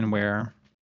situation where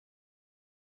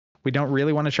we don't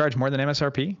really want to charge more than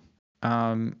MSRP,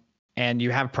 and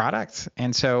you have products.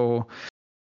 And so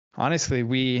honestly,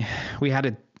 we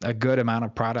had a good amount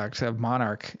of product of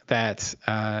Monarch that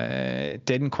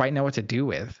didn't quite know what to do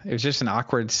with. It was just an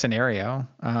awkward scenario,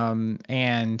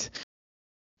 and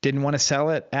didn't want to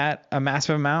sell it at a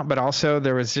massive amount, but also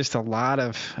there was just it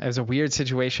was a weird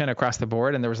situation across the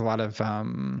board, and there was a lot of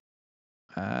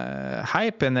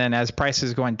hype. And then as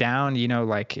prices going down,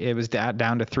 like it was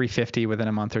down to 350 within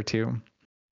a month or two.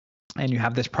 And you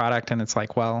have this product and it's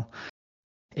like, well,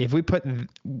 if we and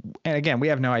again, we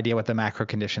have no idea what the macro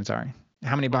conditions are.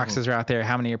 How many boxes are out there?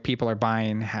 How many people are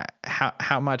buying?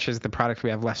 How much is the product we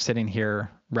have left sitting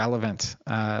here relevant?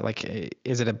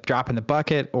 Is it a drop in the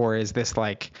bucket, or is this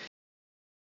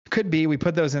could be we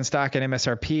put those in stock at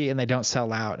MSRP and they don't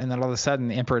sell out, and then all of a sudden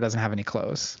the Emperor doesn't have any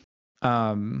clothes.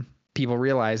 People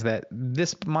realize that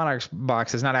this Monarch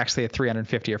box is not actually a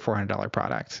 $350 or $400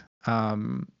 product.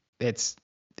 It's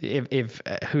if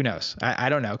who knows? I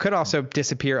don't know. It could also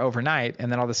disappear overnight,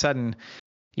 and then all of a sudden,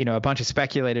 a bunch of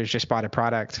speculators just bought a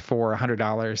product for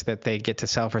 $100 that they get to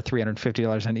sell for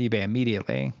 $350 on eBay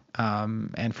immediately.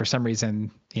 And for some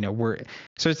reason,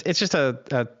 it's just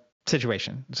a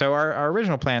situation. So our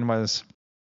original plan was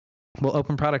we'll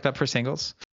open product up for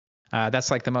singles. That's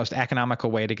the most economical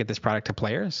way to get this product to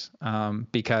players,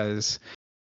 because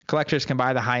collectors can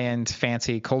buy the high-end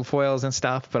fancy cold foils and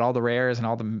stuff, but all the rares and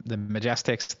all the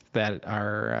majestics that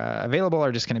are available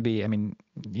are just going to be,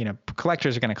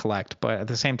 collectors are going to collect. But at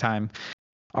the same time,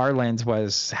 our lens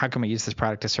was, how can we use this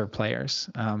product to serve players?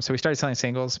 So we started selling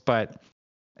singles, but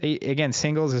again,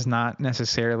 singles is not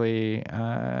necessarily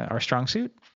our strong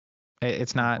suit.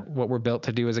 It's not what we're built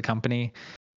to do as a company.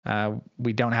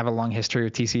 We don't have a long history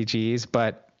with TCGs,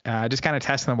 but just kind of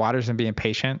testing the waters and being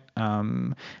patient.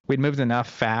 We'd moved enough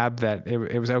fab that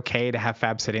it was okay to have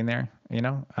fab sitting there,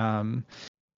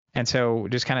 and so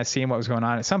just kind of seeing what was going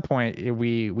on. At some point,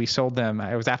 we sold them.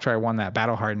 It was after I won that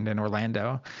Battle Hardened in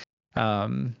Orlando.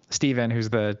 Steven, who's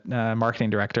the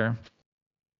marketing director,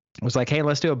 was like, hey,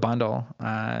 let's do a bundle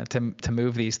to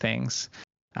move these things,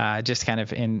 just kind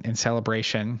of in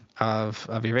celebration of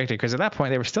your victory. Because at that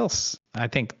point, they were still, I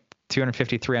think,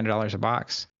 $250, $300 a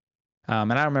box.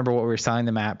 And I don't remember what we were selling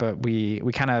them at, but we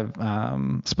kind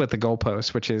of split the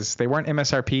goalposts, which is they weren't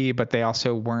MSRP, but they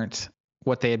also weren't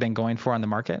what they had been going for on the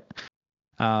market.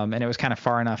 And it was kind of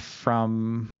far enough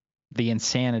from the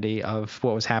insanity of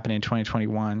what was happening in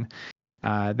 2021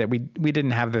 that we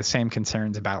didn't have the same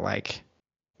concerns about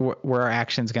where our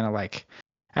action's going to I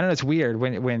don't know, it's weird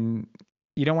when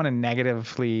you don't want to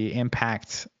negatively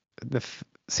impact the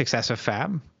success of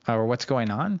fab or what's going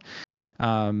on.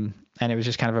 And it was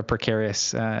just kind of a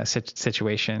precarious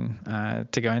situation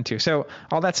to go into. So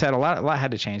all that said, a lot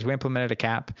had to change. We implemented a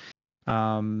cap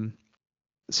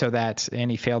so that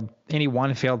any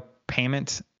one failed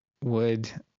payment would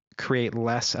create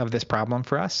less of this problem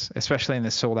for us, especially in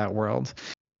this sold out world.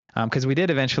 Because we did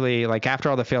eventually, after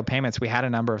all the failed payments, we had a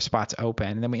number of spots open,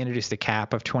 and then we introduced a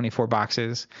cap of 24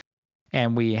 boxes.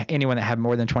 And anyone that had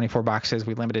more than 24 boxes,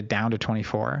 we limited down to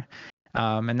 24.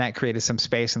 And that created some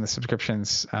space in the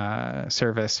subscriptions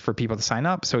service for people to sign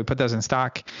up. So we put those in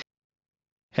stock.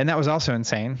 And that was also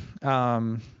insane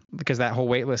because that whole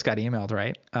wait list got emailed,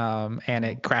 right? And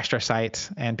it crashed our site,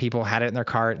 and people had it in their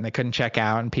cart and they couldn't check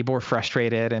out, and people were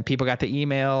frustrated, and people got the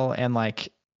email, and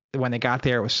when they got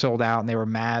there, it was sold out, and they were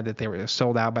mad that they were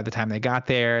sold out by the time they got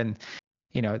there. And,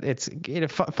 it's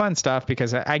fun stuff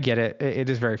because I get it. It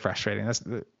is very frustrating.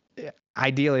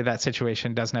 Ideally, that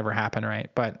situation does never happen, right?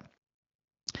 But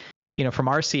from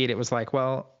our seat, it was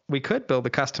well, we could build a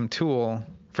custom tool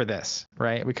for this,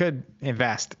 right? We could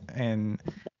invest in,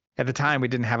 at the time, we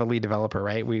didn't have a lead developer,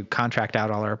 right? We contract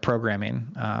out all our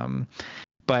programming.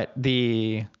 But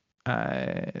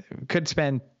could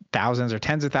spend thousands or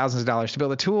tens of thousands of dollars to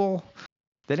build a tool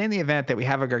that in the event that we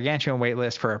have a gargantuan wait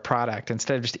list for a product,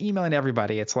 instead of just emailing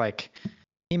everybody, it's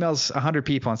emails 100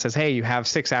 people and says, hey, you have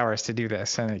 6 hours to do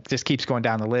this. And it just keeps going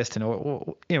down the list,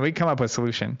 and we come up with a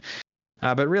solution.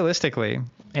 But realistically,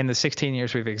 in the 16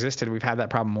 years we've existed, we've had that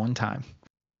problem one time.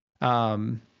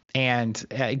 And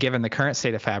given the current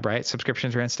state of fab, right,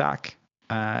 subscriptions are in stock.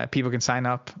 People can sign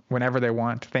up whenever they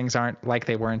want. Things aren't like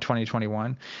they were in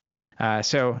 2021.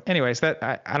 So anyways,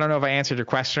 I don't know if I answered your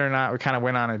question or not. We kind of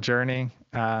went on a journey.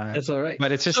 That's all right.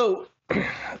 But it's just so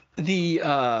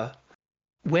I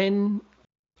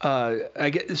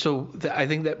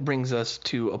think that brings us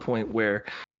to a point where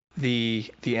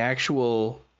the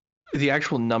actual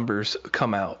numbers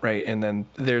come out, right? And then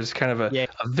there's kind of a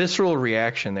visceral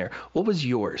reaction there. What was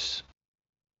yours?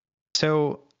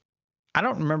 So I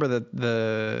don't remember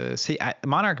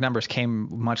Monarch numbers came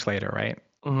much later, right?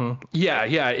 Mm-hmm.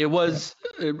 Yeah. It was,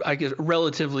 I guess,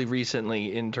 relatively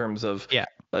recently in terms of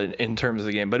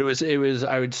the game, but it was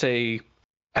I would say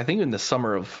I think in the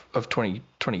summer of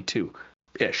 2022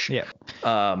 ish. Yeah.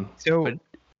 So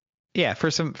yeah,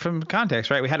 for some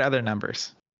context, right? We had other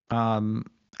numbers,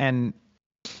 and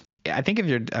I think if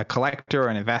you're a collector or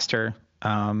an investor,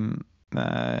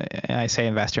 I say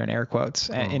investor in air quotes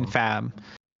in Fab,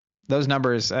 those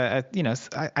numbers, I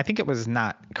think it was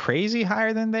not crazy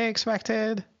higher than they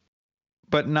expected,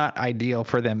 but not ideal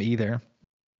for them either.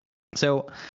 So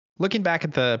looking back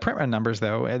at the print run numbers,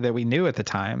 though, that we knew at the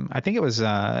time, I think it was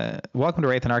Welcome to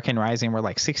Wraith and Arcane Rising were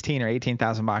like 16 or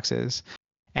 18,000 boxes.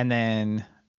 And then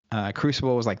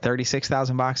Crucible was like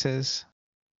 36,000 boxes.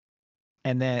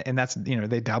 And that's,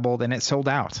 they doubled and it sold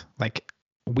out. Like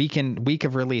week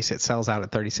of release, it sells out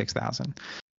at 36,000.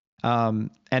 And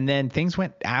then things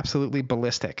went absolutely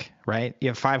ballistic, right? You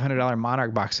have $500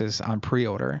 Monarch boxes on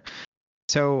pre-order.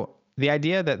 So the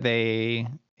idea that they,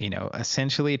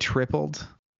 essentially tripled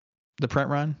the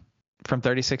print run from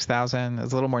 36,000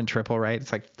 is a little more than triple, right?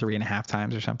 It's like 3.5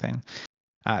 times or something.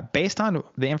 Based on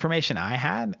the information I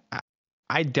had,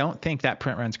 I don't think that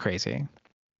print run's crazy.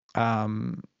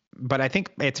 But I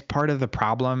think it's part of the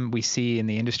problem we see in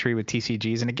the industry with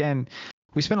TCGs. And again,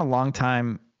 we spent a long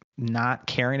time not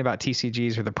caring about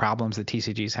TCGs or the problems that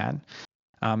TCGs had.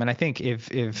 And I think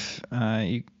if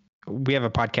we have a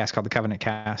podcast called the Covenant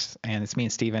Cast, and it's me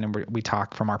and Steven, and we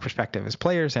talk from our perspective as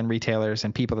players and retailers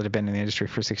and people that have been in the industry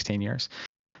for 16 years.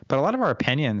 But a lot of our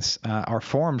opinions are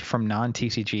formed from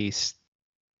non-TCG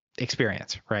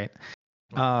experience, right?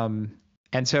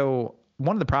 And so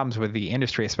one of the problems with the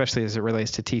industry, especially as it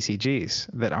relates to TCGs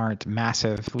that aren't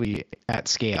massively at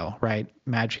scale, right?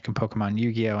 Magic and Pokemon,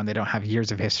 Yu-Gi-Oh, and they don't have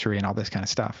years of history and all this kind of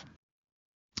stuff,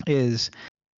 is,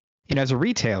 as a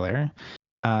retailer,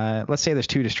 let's say there's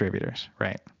 2 distributors,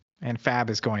 right? And Fab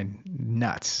is going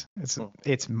nuts.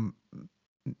 It's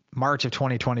March of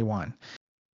 2021.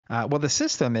 Well, the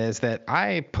system is that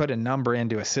I put a number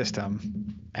into a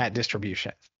system at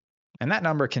distribution. And that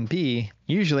number can be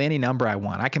usually any number I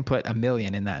want. I can put 1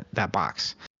 million in that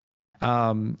box.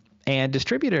 And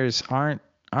distributors aren't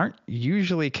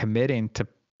usually committing to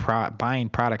buying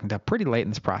product until pretty late in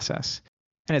this process.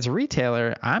 And as a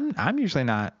retailer, I'm usually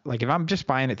not, like, if I'm just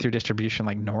buying it through distribution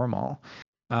like normal,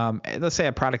 let's say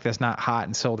a product that's not hot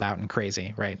and sold out and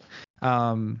crazy, right?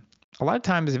 A lot of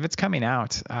times if it's coming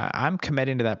out, I'm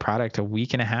committing to that product a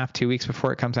week and a half, 2 weeks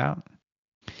before it comes out.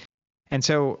 And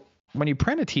so when you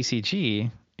print a TCG,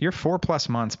 you're 4+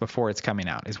 months before it's coming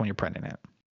out is when you're printing it.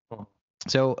 Cool.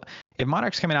 So if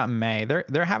Monarch's coming out in May,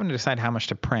 they're having to decide how much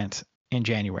to print in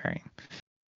January.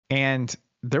 And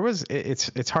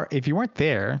it's hard if you weren't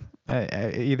there.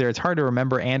 Either it's hard to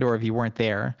remember, or if you weren't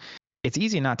there, it's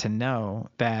easy not to know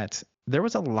that there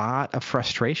was a lot of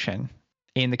frustration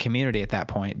in the community at that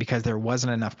point because there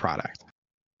wasn't enough product.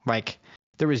 Like,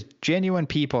 there was genuine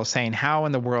people saying, how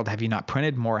in the world have you not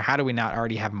printed more? How do we not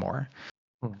already have more?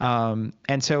 And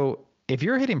so if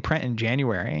you're hitting print in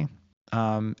January,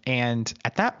 and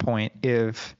at that point,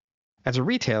 if as a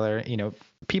retailer,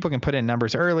 people can put in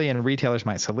numbers early and retailers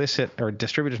might solicit, or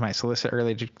distributors might solicit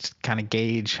early to kind of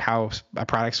gauge how a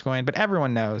product's going. But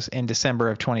everyone knows in December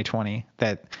of 2020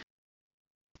 that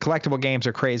collectible games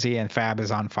are crazy and Fab is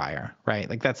on fire, right?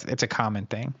 Like it's a common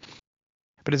thing.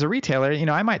 But as a retailer,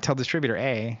 I might tell distributor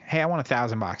A, hey, I want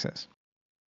 1,000 boxes.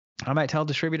 I might tell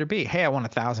distributor B, hey, I want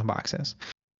 1,000 boxes.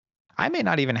 I may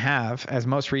not even have, as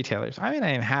most retailers, I may not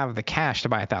even have the cash to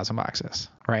buy 1,000 boxes,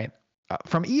 right?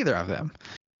 From either of them.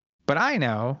 But I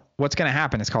know what's going to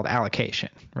happen is called allocation,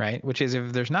 right? Which is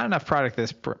if there's not enough product,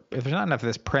 if there's not enough of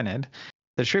this printed,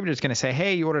 the distributor is going to say,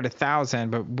 hey, you ordered 1,000,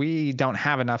 but we don't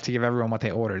have enough to give everyone what they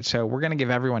ordered. So we're going to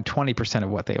give everyone 20% of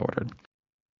what they ordered.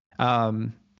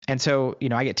 And so,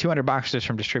 I get 200 boxes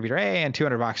from distributor A and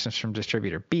 200 boxes from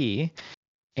distributor B.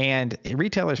 And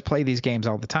retailers play these games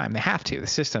all the time. They have to. The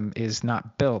system is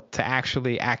not built to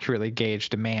actually accurately gauge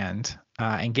demand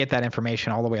and get that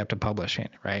information all the way up to publishing,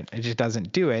 right? It just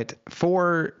doesn't do it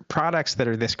for products that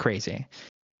are this crazy.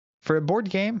 For a board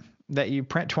game that you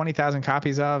print 20,000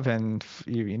 copies of and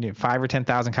you 5 or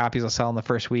 10,000 copies will sell in the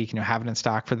first week and you have it in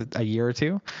stock for a year or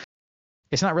two,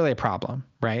 it's not really a problem,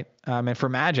 right? And for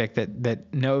Magic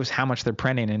that knows how much they're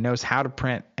printing and knows how to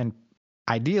print and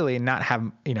ideally not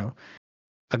have,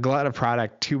 a glut of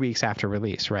product 2 weeks after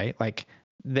release, right? Like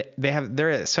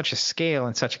they're at such a scale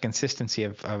and such a consistency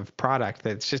of product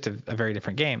that it's just a very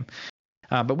different game.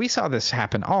 But we saw this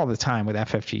happen all the time with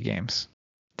FFG games.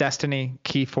 Destiny,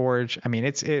 Keyforge,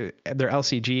 they're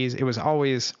LCGs. It was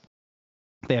always,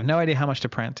 they have no idea how much to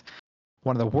print.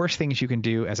 One of the worst things you can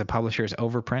do as a publisher is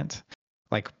overprint,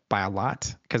 like by a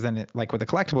lot. Because then, like with a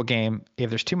collectible game, if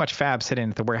there's too much Fab sitting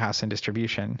at the warehouse and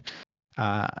distribution,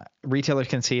 retailers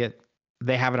can see it.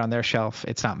 they have it on their shelf.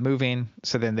 It's not moving.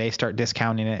 So then they start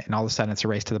discounting it, and all of a sudden it's a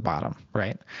race to the bottom,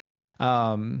 right?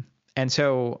 And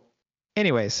so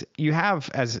anyways, you have,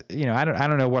 as you know, I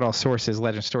don't know what all sources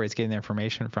Legend Story is getting their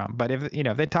information from, but if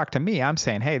they talk to me, I'm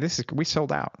saying, hey, we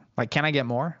sold out. Like, can I get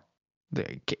more?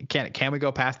 Can we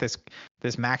go past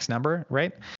this max number,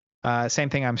 right? Same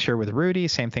thing I'm sure with Rudy.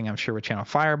 Same thing I'm sure with Channel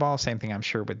Fireball. Same thing I'm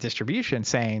sure with distribution,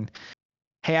 saying,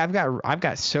 hey, I've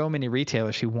got so many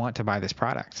retailers who want to buy this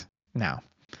product now.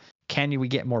 Can we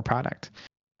get more product?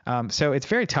 So it's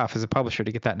very tough as a publisher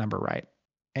to get that number right.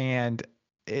 And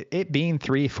it being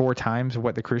 3-4 times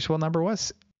what the Crucible number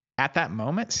was at that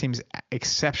moment seems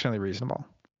exceptionally reasonable.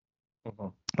 Mm-hmm.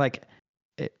 Like,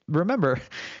 remember,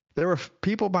 there were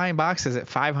people buying boxes at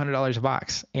 $500 a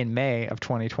box in May of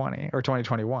 2020 or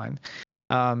 2021.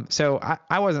 So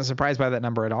I wasn't surprised by that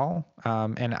number at all.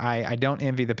 And I don't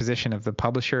envy the position of the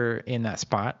publisher in that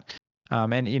spot.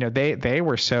 And they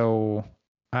were so,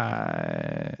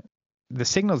 the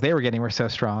signals they were getting were so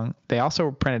strong. They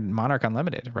also printed Monarch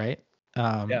Unlimited, right?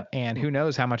 And who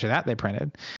knows how much of that they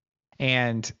printed.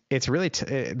 And it's really,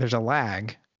 there's a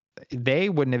lag. They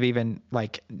wouldn't have even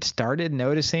started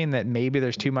noticing that maybe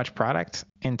there's too much product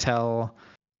until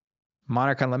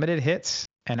Monarch Unlimited hits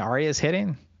and Aria is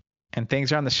hitting and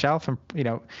things are on the shelf. And,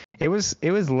 it was,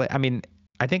 I mean,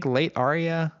 I think late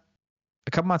Aria,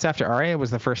 a couple months after Aria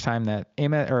was the first time that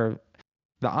the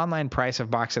online price of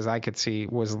boxes I could see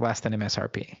was less than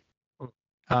MSRP.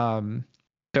 So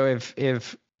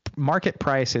if market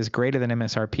price is greater than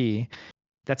MSRP,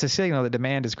 that's a signal that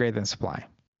demand is greater than supply.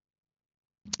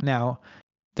 Now,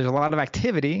 there's a lot of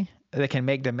activity that can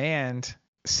make demand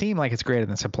seem like it's greater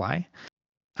than supply,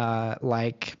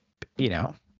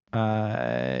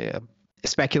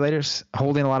 speculators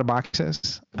holding a lot of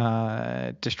boxes,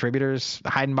 distributors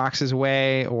hiding boxes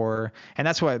away, and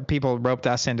that's what people roped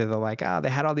us into they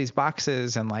had all these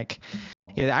boxes. And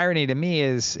the irony to me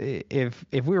is if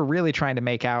we were really trying to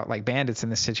make out like bandits in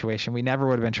this situation, we never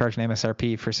would have been charging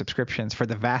MSRP for subscriptions for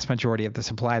the vast majority of the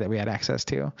supply that we had access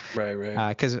to. Right.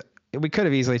 Because we could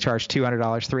have easily charged $200,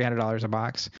 $300 a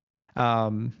box.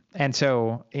 And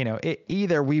so,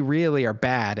 either we really are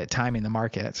bad at timing the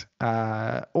market,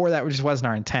 or that just wasn't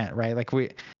our intent, right? Like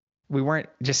we weren't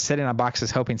just sitting on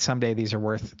boxes hoping someday these are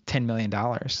worth $10 million.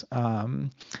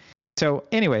 So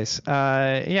anyways,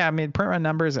 I mean, print run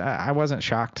numbers, I wasn't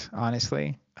shocked,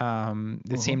 honestly.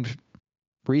 It seemed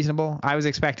reasonable. I was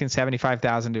expecting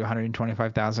 75,000 to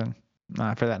 125,000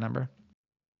 for that number.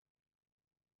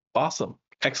 Awesome.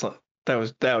 Excellent. That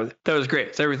was great.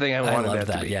 It's everything I wanted. I love that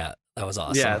that. to be. Yeah, that was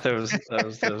awesome. Yeah, that was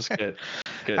good.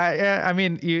 Good. I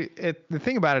mean, the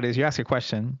thing about it is you ask a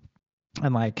question,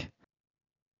 and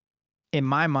in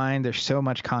my mind, there's so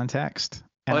much context,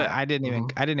 and I didn't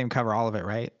even cover all of it,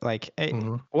 right?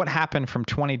 What happened from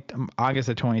August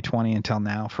of 2020 until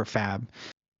now for Fab?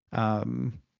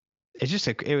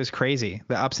 It was crazy.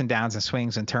 The ups and downs and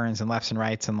swings and turns and lefts and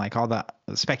rights and all the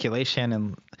speculation,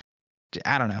 and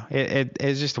I don't know.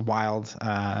 It's just a wild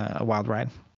ride.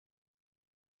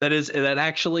 That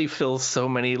actually fills so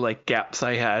many gaps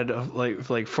I had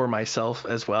of for myself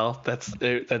as well.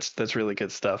 That's really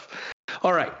good stuff.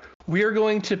 All right, we are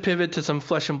going to pivot to some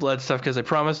flesh and blood stuff because I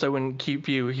promised I wouldn't keep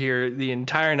you here the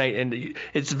entire night, and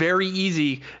it's very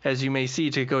easy, as you may see,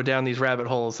 to go down these rabbit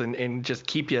holes and just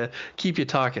keep you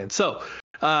talking. So,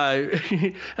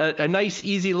 a nice,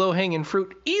 easy, low-hanging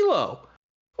fruit, ELO.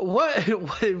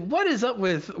 What is up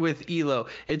with ELO?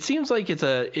 It seems like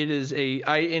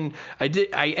I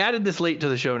added this late to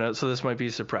the show notes, so this might be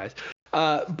a surprise.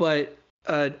 But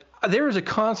there is a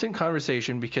constant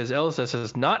conversation because LSS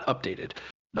has not updated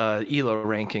ELO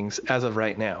rankings as of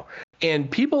right now,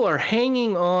 and people are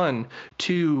hanging on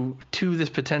to this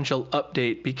potential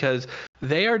update because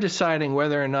they are deciding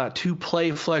whether or not to play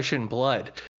Flesh and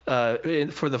Blood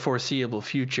for the foreseeable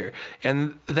future.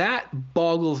 And that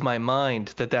boggles my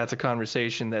mind that that's a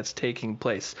conversation that's taking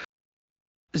place.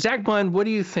 Zach Bunn, what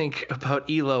do you think about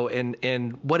ELO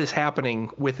and what is happening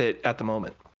with it at the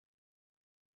moment?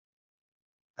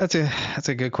 That's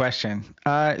a good question.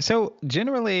 So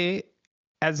generally,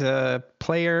 as a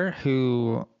player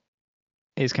who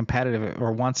is competitive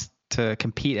or wants to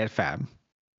compete at Fab,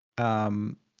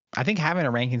 I think having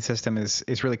a ranking system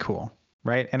is really cool.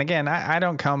 Right. And again, I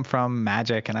don't come from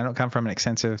Magic and I don't come from an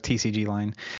extensive TCG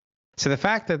line. So the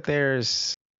fact that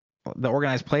there's the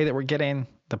organized play that we're getting,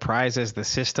 the prizes, the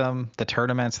system, the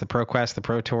tournaments, the Pro Quest, the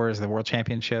Pro Tours, the World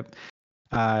Championship,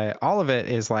 all of it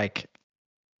is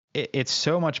it's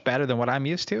so much better than what I'm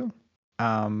used to,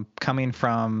 coming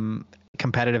from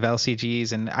competitive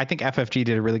LCGs. And I think FFG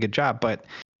did a really good job. But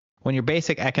when your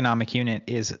basic economic unit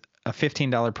is a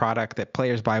 $15 product that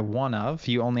players buy one of,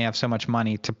 you only have so much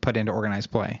money to put into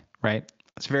organized play, right?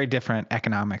 It's very different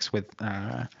economics with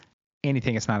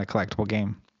anything that's not a collectible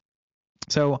game.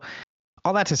 So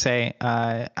all that to say,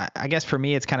 I guess for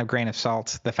me, it's kind of grain of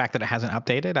salt, the fact that it hasn't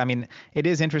updated. I mean, it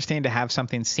is interesting to have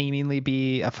something seemingly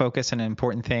be a focus and an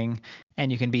important thing,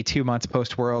 and you can be 2 months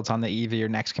post-Worlds on the eve of your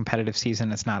next competitive season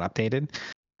that's not updated.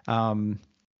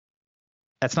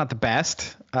 That's not the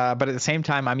best, but at the same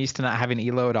time, I'm used to not having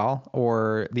ELO at all,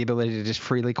 or the ability to just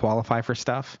freely qualify for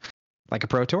stuff like a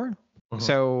Pro Tour. Mm-hmm.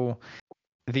 So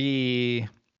I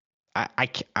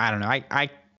don't know.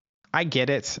 I get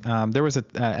it. There was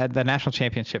at the national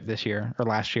championship this year or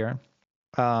last year.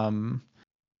 I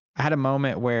had a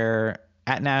moment where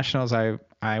at nationals I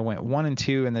went 1 and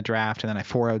 2 in the draft, and then I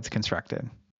 4-0'd constructed,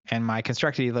 and my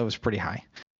constructed ELO was pretty high.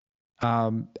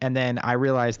 And then I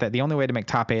realized that the only way to make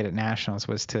top 8 at nationals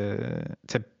was to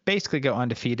basically go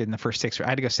undefeated in the first 6. I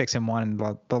had to go 6-1, and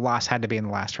the loss had to be in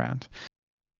the last round.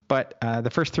 But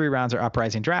the first 3 rounds are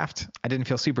uprising draft. I didn't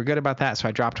feel super good about that, so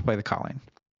I dropped to play the calling.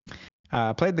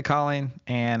 Played the calling,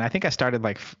 and I think I started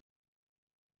like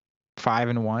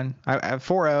 5-1. I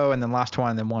 4-0 and then lost 1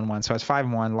 and then 1-1. So I was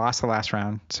 5-1, lost the last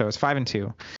round. So it was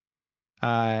 5-2.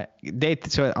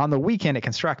 So on the weekend at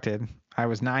constructed, I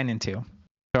was 9-2.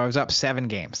 So I was up 7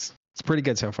 games. It's pretty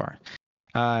good so far.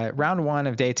 Round 1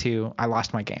 of day 2, I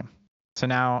lost my game. So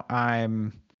now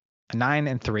I'm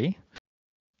 9-3,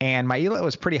 and my ELO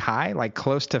was pretty high, like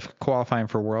close to qualifying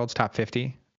for Worlds top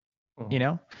 50. You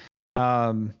know.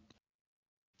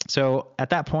 So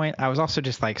at that point, I was also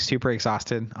just like super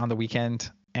exhausted on the weekend,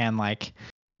 and like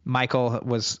Michael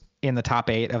was in the top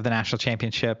 8 of the national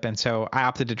championship, and so I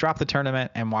opted to drop the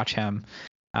tournament and watch him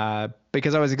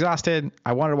because I was exhausted.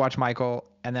 I wanted to watch Michael,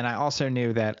 and then I also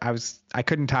knew that I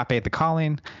couldn't top 8 the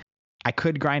calling. I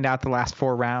could grind out the last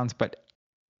 4 rounds, but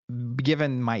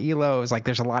given my ELO, it was like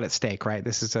there's a lot at stake, right?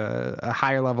 This is a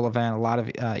higher level event, a lot of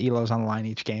ELOs on the line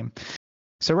each game.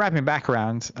 So wrapping back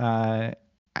around,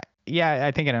 yeah,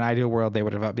 I think in an ideal world they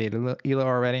would have updated ELO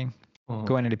already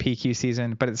going into PQ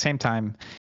season. But at the same time,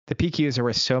 the PQs are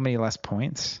worth so many less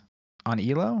points on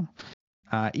ELO.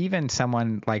 Even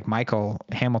someone like Michael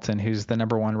Hamilton, who's the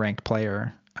number 1 ranked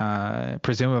player,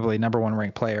 presumably number 1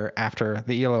 ranked player after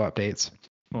the ELO updates.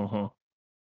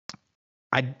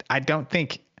 I don't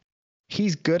think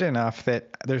he's good enough that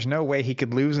there's no way he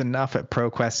could lose enough at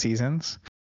ProQuest seasons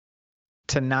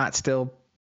to not still.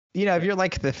 You know, if you're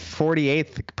like the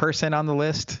 48th person on the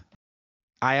list,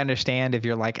 I understand if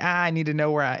you're like, I need to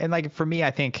know where and like for me,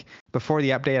 I think before the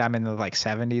update, I'm in the like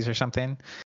 70s or something.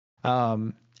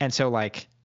 And so like,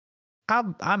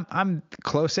 I'm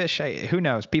close-ish. Who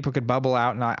knows? People could bubble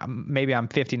out, and maybe I'm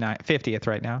 50th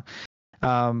right now.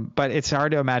 But it's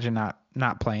hard to imagine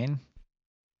not playing,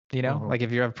 you know, like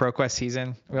if you have ProQuest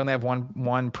season, we only have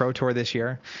one Pro Tour this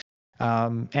year.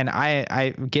 And I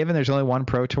given there's only one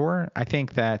Pro Tour, I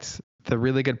think that the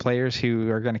really good players who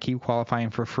are going to keep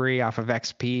qualifying for free off of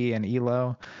XP and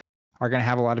ELO are going to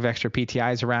have a lot of extra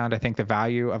PTIs around. I think the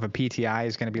value of a PTI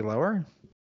is going to be lower,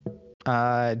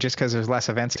 just because there's less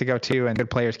events to go to and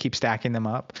good players keep stacking them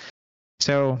up.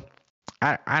 So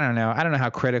I don't know. I don't know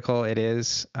how critical it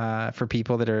is for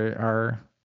people that are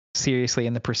seriously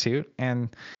in the pursuit. And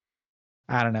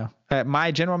I don't know.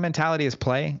 My general mentality is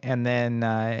play, and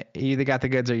then you either got the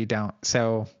goods or you don't.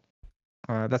 So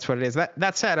that's what it is.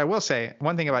 That said, I will say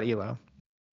one thing about ELO.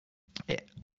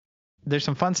 There's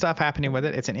some fun stuff happening with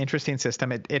it. It's an interesting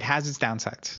system. It has its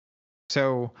downsides.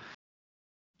 So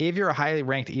if you're a highly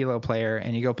ranked ELO player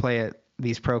and you go play at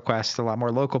these ProQuests, a lot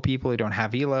more local people who don't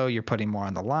have ELO, you're putting more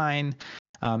on the line.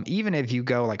 Even if you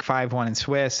go like 5-1 in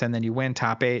Swiss and then you win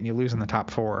top 8 and you lose in the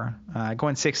top 4,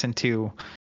 going 6-2,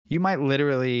 you might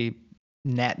literally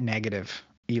net negative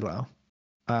ELO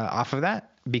off of that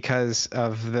because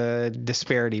of the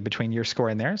disparity between your score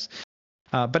and theirs.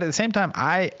 But at the same time,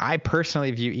 I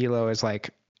personally view ELO as like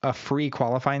a free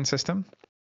qualifying system.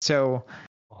 So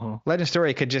Legend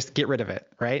Story could just get rid of it,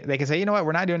 right? They could say, you know what,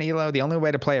 we're not doing ELO. The only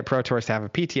way to play a Pro Tour is to have a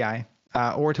PTI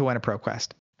or to win a ProQuest.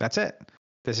 That's it.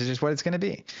 This is just what it's going to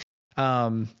be.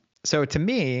 So to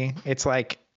me, it's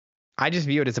like, I just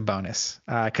view it as a bonus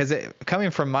because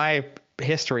coming from my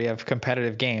history of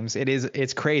competitive games,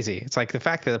 it's crazy. It's like the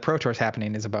fact that the Pro Tour is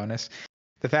happening is a bonus.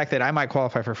 The fact that I might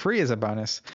qualify for free is a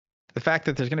bonus. The fact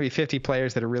that there's going to be 50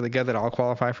 players that are really good that all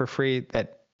qualify for free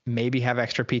that maybe have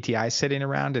extra PTIs sitting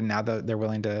around, and now they're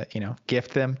willing to,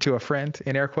 gift them to a friend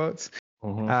in air quotes.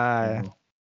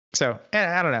 So,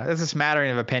 and I don't know. There's a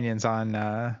smattering of opinions on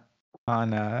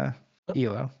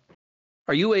ELO.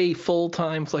 Are you a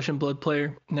full-time Flesh and Blood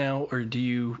player now, or do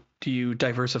you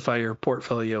diversify your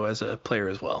portfolio as a player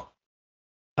as well?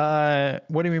 What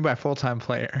do you mean by full-time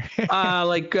player?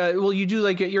 Well, you do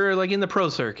you're like in the pro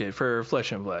circuit for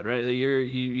Flesh and Blood, right?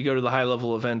 You go to the high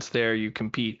level events there. You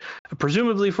compete,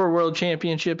 presumably for a world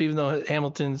championship, even though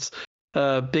Hamilton's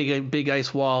big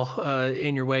ice wall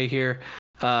in your way here.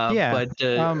 Yeah. But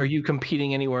are you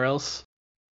competing anywhere else?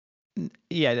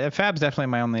 Yeah, Fab's definitely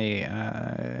my only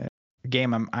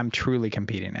game I'm truly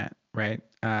competing at, right?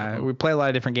 We play a lot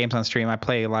of different games on stream. I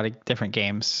play a lot of different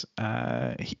games,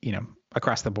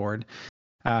 across the board.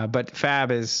 But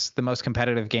Fab is the most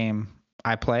competitive game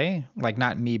I play. Like,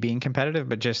 not me being competitive,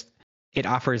 but just it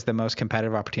offers the most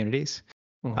competitive opportunities.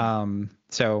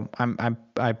 So I'm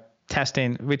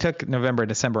testing. We took November and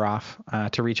December off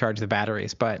to recharge the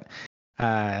batteries, but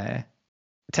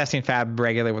testing Fab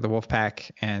regularly with the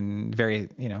Wolfpack and very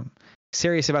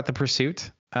serious about the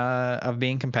pursuit of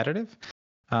being competitive.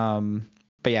 But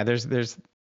yeah,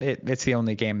 it's the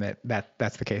only game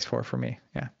that's the case for me.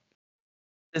 Yeah.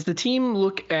 Does the team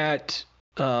look at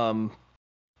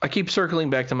I keep circling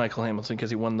back to Michael Hamilton because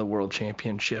he won the world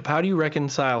championship. How do you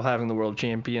reconcile having the world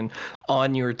champion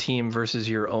on your team versus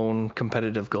your own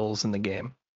competitive goals in the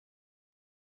game?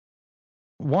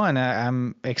 One,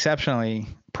 I'm exceptionally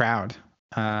proud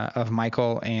of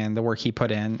Michael and the work he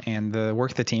put in and the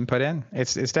work the team put in.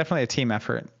 It's definitely a team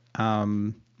effort.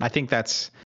 I think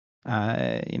that's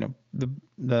the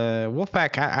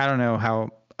Wolfpack. I don't know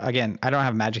how. Again, I don't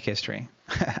have Magic history.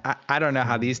 I don't know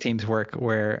how these teams work.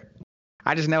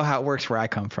 I just know how it works where I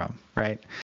come from, right?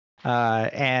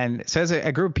 And so as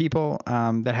a group of people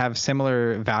that have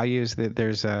similar values, that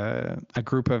there's a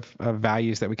group of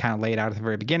values that we kind of laid out at the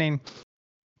very beginning,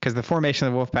 because the formation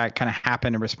of the Wolfpack kind of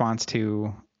happened in response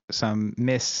to some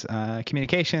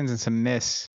miscommunications and some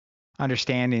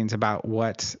misunderstandings about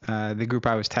what the group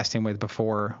I was testing with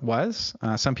before was.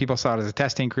 Some people saw it as a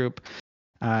testing group.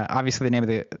 Obviously, the name of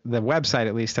the website,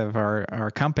 at least, of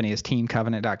our company is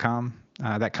teamcovenant.com.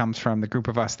 That comes from the group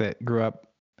of us that grew up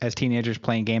as teenagers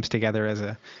playing games together as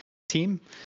a team.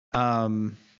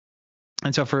 And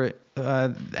so for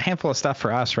a handful of stuff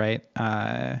for us, right,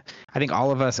 I think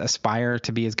all of us aspire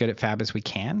to be as good at Fab as we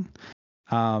can.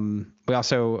 We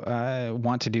also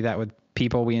want to do that with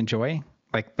people we enjoy.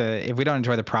 Like, if we don't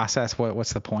enjoy the process,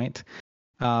 what's the point?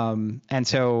 And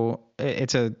so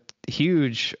it's a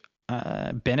huge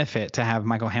benefit to have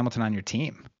Michael Hamilton on your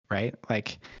team, right?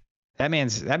 Like, that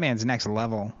man's next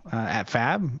level at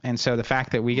Fab. And so the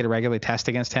fact that we get to regularly test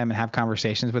against him and have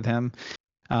conversations with him,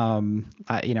 I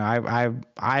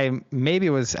maybe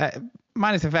was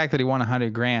minus the fact that he won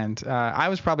 $100,000. I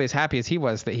was probably as happy as he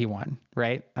was that he won,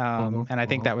 right? And I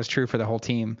think that was true for the whole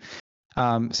team.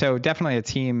 So definitely a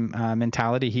team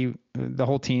mentality. The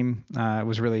whole team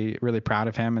was really, really proud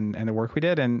of him and the work we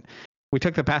did. And we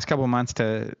took the past couple of months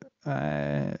to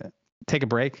take a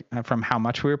break from how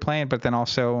much we were playing, but then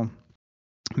also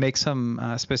make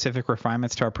some specific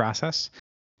refinements to our process,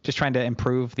 just trying to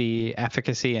improve the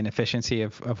efficacy and efficiency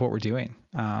of what we're doing.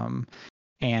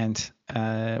 And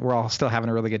we're all still having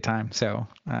a really good time. So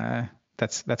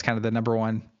that's kind of the number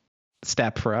one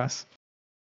step for us.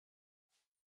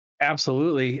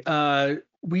 Absolutely.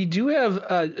 We do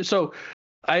have so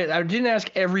I didn't ask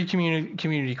every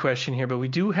community question here, but we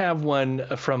do have one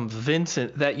from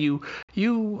Vincent that you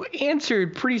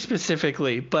answered pretty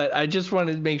specifically, but I just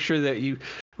wanted to make sure that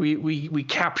we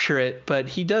capture it. But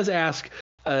he does ask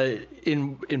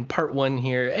in part one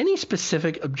here, any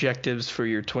specific objectives for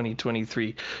your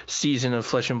 2023 season of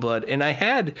Flesh and Blood? And I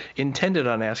had intended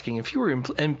on asking if you were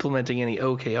implementing any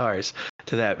OKRs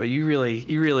to that, but you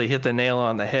really hit the nail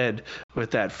on the head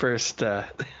with that first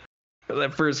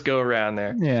go around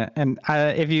there. Yeah, and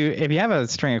if you have a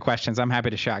string of questions, I'm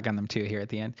happy to shotgun them too here at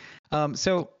the end.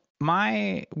 So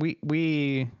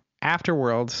we after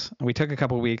Worlds, we took a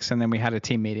couple of weeks and then we had a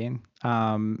team meeting.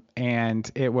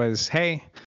 And it was, hey,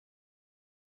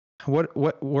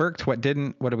 what worked, what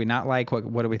didn't, what do we not like,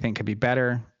 what do we think could be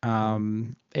better?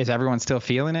 Is everyone still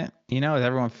feeling it? Does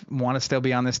everyone want to still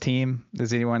be on this team?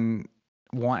 Does anyone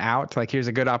want out? Like, here's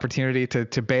a good opportunity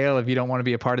to bail if you don't want to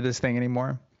be a part of this thing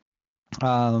anymore.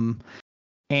 And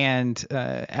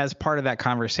as part of that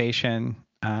conversation,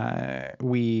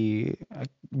 we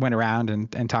went around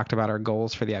and talked about our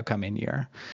goals for the upcoming year.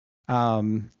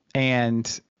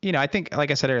 And I think, like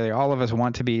I said earlier, all of us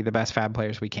want to be the best Fab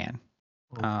players we can.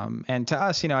 And to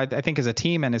us, I think as a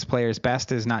team and as players,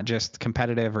 best is not just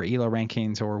competitive or ELO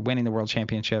rankings or winning the world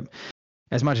championship.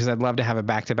 As much as I'd love to have a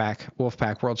back-to-back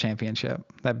Wolfpack world championship,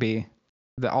 that'd be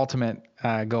the ultimate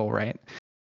goal, right?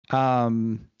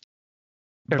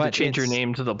 You have to change your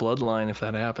name to the Bloodline if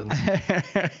that happens.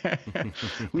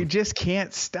 We just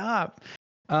can't stop.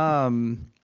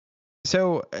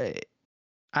 So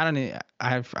I don't need.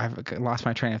 I've lost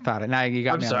my train of thought. Now you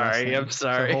got me. I'm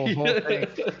sorry. The whole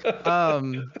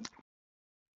thing.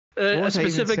 What was I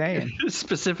even saying?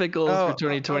 Specific goals for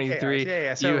 2023. Okay.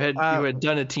 Yeah. So you had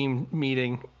done a team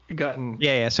meeting, gotten.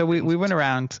 Yeah. So we went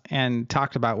around and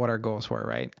talked about what our goals were,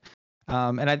 right?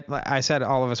 And I said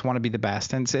all of us want to be the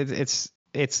best, and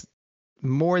it's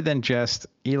more than just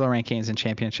ELO rankings and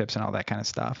championships and all that kind of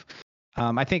stuff.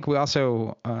 I think we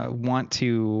also want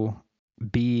to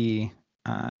be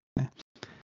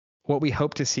what we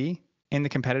hope to see in the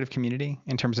competitive community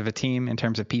in terms of a team, in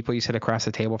terms of people you sit across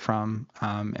the table from,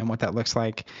 and what that looks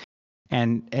like.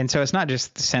 And so it's not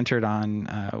just centered on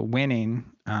winning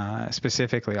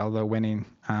specifically, although winning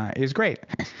is great.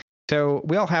 So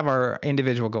we all have our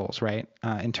individual goals, right?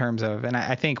 In terms of, and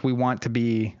I think we want to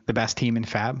be the best team in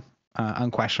Fab,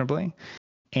 unquestionably.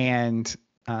 And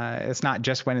it's not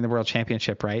just winning the world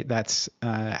championship, right? That's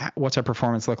what's our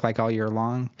performance look like all year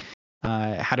long?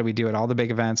 How do we do at all the big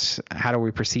events? How are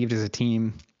we perceived as a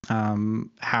team?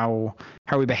 How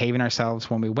are we behaving ourselves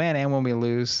when we win and when we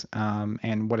lose?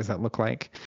 And what does that look like?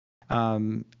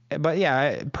 But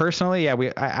yeah, personally, yeah,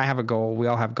 I have a goal. We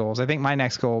all have goals. I think my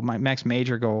next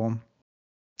major goal,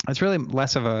 it's really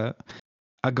less of a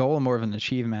goal and more of an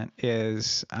achievement,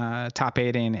 is top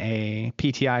 8 in a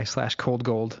PTI / Cold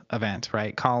Gold event,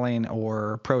 right? Calling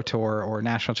or Pro Tour or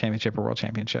National Championship or World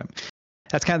Championship.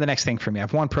 That's kind of the next thing for me.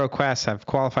 I've won ProQuest. I've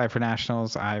qualified for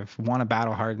nationals. I've won a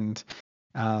Battle Hardened.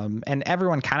 And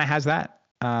everyone kind of has that,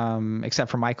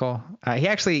 except for Michael.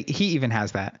 He even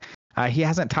has that. He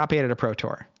hasn't top 8 at a Pro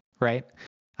Tour, right?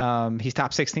 He's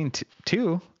top 16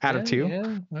 2 out of 2.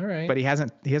 Yeah, all right. But he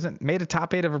hasn't made a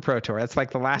top 8 of a Pro Tour. That's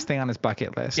like the last thing on his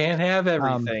bucket list. Can't have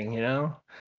everything, you know?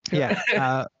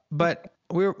 Yeah. But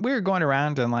we're going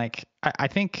around and like, I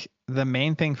think the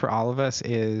main thing for all of us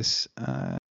is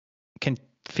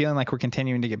feeling like we're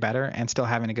continuing to get better and still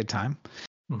having a good time,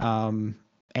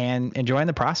 and enjoying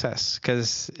the process,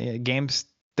 because games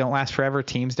don't last forever.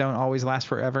 Teams don't always last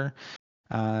forever.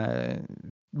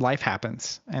 Life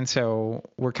happens. And so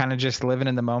we're kind of just living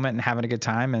in the moment and having a good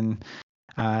time, and,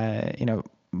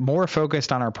 more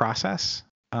focused on our process.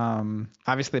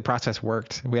 Obviously the process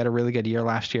worked. We had a really good year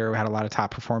last year. We had a lot of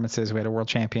top performances. We had a world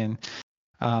champion.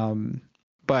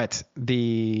 But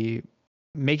the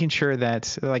making sure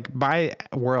that, like, by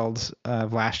Worlds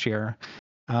of last year,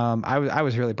 I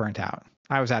was really burnt out.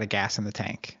 I was out of gas in the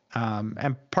tank.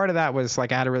 And part of that was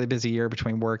like I had a really busy year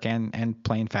between work and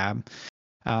playing Fab.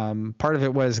 Part of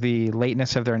it was the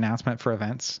lateness of their announcement for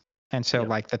events. And so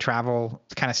like the travel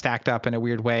kind of stacked up in a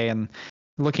weird way. And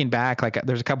looking back, like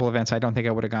there's a couple events I don't think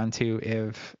I would have gone to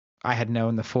if I had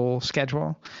known the full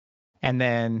schedule. And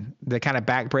then the kind of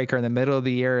backbreaker in the middle of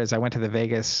the year is I went to the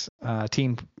Vegas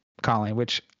team calling,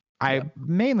 which I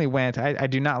mainly went. I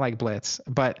do not like Blitz,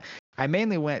 but I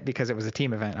mainly went because it was a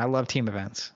team event. I love team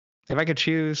events. If I could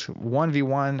choose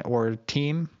 1v1 or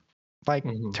team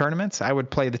tournaments, I would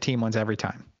play the team ones every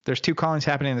time. There's 2 callings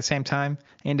happening at the same time,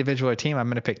 individual or team, I'm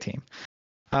going to pick team.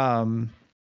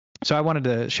 So I wanted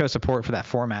to show support for that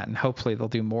format, and hopefully they'll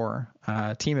do more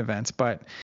team events. But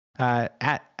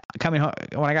coming home,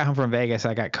 when I got home from Vegas,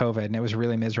 I got COVID, and it was a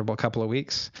really miserable couple of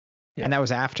weeks. Yeah. And that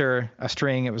was after a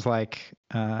string. It was like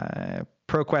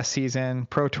ProQuest season,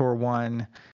 Pro Tour 1,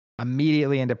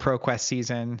 immediately into ProQuest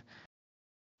season,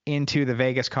 into the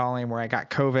Vegas calling where I got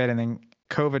COVID, and then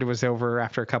COVID was over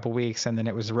after a couple weeks, and then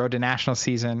it was the Road to National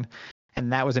season,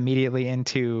 and that was immediately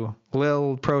into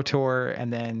Lille Pro Tour,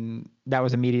 and then that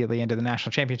was immediately into the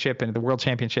National Championship and the World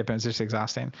Championship, and it was just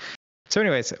exhausting. So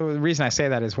anyways, the reason I say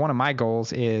that is one of my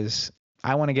goals is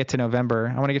I want to get to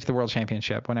November. I want to get to the World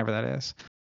Championship, whenever that is,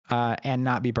 and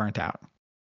not be burnt out.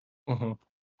 Mm-hmm.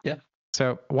 Yeah.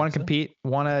 So I want to compete,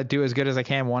 want to do as good as I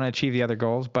can, want to achieve the other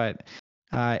goals. But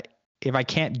if I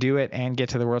can't do it and get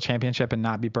to the World Championship and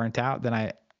not be burnt out,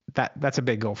 then that's a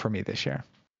big goal for me this year.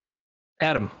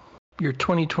 Adam, your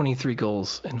 2023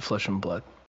 goals in Flesh and Blood.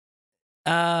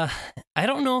 I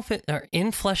don't know if it are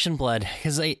in Flesh and Blood,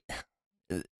 because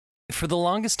for the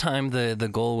longest time, the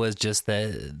goal was just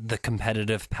the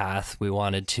competitive path. We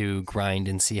wanted to grind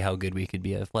and see how good we could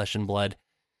be at Flesh and Blood.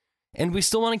 And we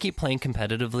still want to keep playing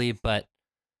competitively, but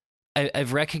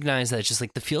I've recognized that it's just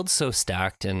like the field's so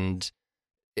stacked, and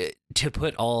to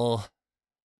put all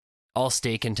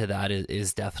stake into that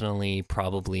is definitely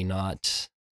probably not.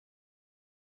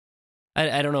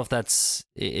 I don't know if that's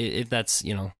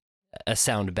a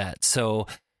sound bet. So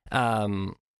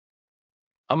I'm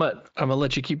gonna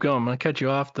let you keep going. I'm gonna cut you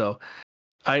off though.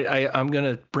 I'm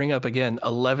gonna bring up again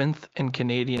 11th in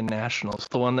Canadian Nationals,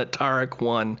 the one that Tarek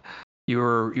won. You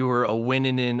were a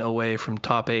winning in away from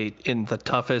top 8 in the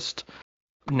toughest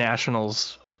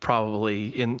nationals probably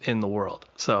in the world.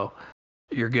 So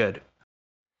you're good.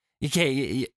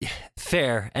 Okay,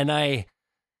 fair. And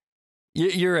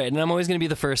you're right. And I'm always going to be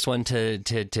the first one to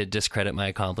discredit my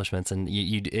accomplishments. And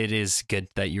it is good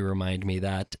that you remind me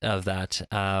of that.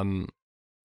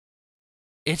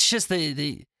 It's just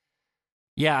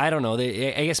yeah, I don't know.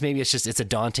 I guess maybe it's a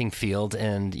daunting field,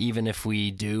 and even if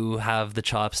we do have the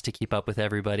chops to keep up with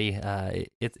everybody,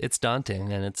 it's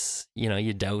daunting, and it's,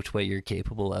 you doubt what you're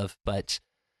capable of. But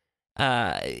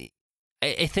I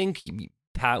think,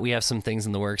 Pat, we have some things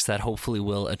in the works that hopefully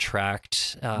will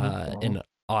attract an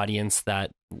audience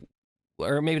that,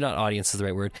 or maybe not audience is the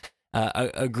right word,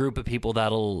 a group of people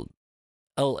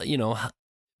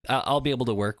I'll be able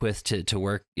to work with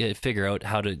to figure out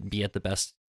how to be at the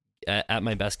best, at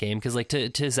my best game. Because, like,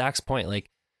 to Zach's point, like,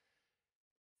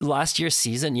 last year's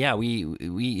season, yeah,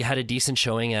 we had a decent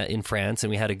showing in France, and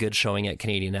we had a good showing at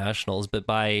Canadian Nationals, but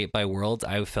by Worlds,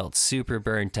 I felt super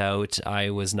burnt out.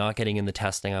 I was not getting in the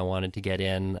testing I wanted to get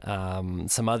in.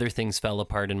 Some other things fell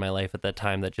apart in my life at that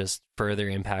time that just further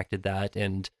impacted that.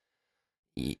 And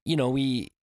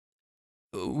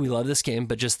we love this game,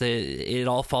 but just it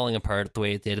all falling apart the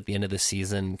way it did at the end of the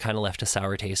season kind of left a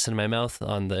sour taste in my mouth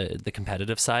on the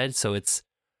competitive side. So it's,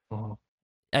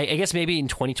 I guess maybe in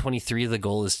 2023, the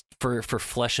goal is for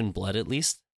Flesh and Blood, at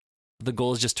least. The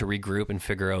goal is just to regroup and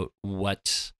figure out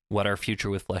what our future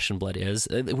with Flesh and Blood is.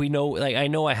 We know, like, I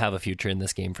know I have a future in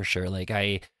this game for sure. Like,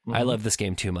 I love this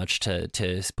game too much to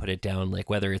put it down. Like,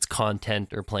 whether it's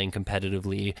content or playing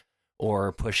competitively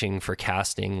or pushing for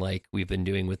casting, like we've been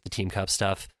doing with the Team Cup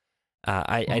stuff.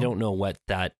 I don't know what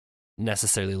that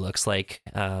necessarily looks like.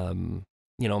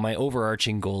 My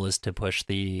overarching goal is to push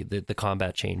the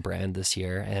Combat Chain brand this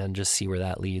year and just see where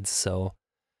that leads. So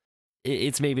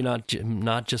it's maybe not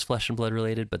just Flesh and Blood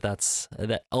related, but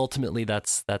ultimately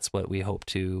that's what we hope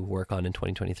to work on in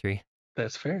 2023.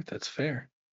 That's fair.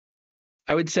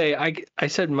 I would say I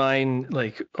said mine,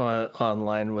 like,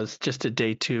 online was just a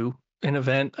day 2 an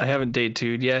event. I haven't day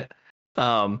 2'd yet.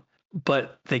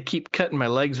 But they keep cutting my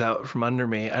legs out from under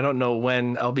me. I don't know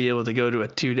when I'll be able to go to a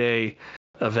 2-day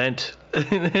event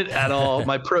at all.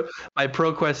 My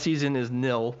ProQuest season is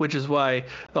nil, which is why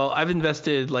I've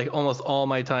invested like almost all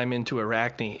my time into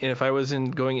Arachne. And if I was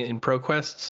going in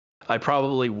ProQuests, I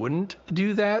probably wouldn't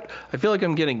do that. I feel like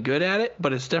I'm getting good at it,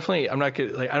 but it's definitely, I'm not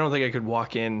gonna, like, I don't think I could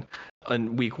walk in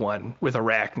on week 1 with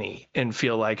Arachne and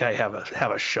feel like I have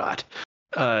a shot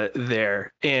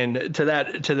there. And to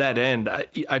that end,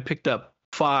 I picked up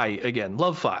Phi again.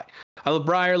 Love Phi. I love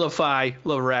Briar, love Phi,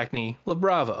 love Arachne, love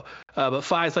Bravo. But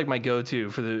Phi is like my go-to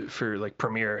for like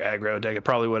premier aggro deck.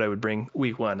 Probably what I would bring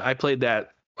week 1. I played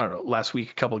that, I don't know, last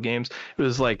week, a couple of games. It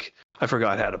was like I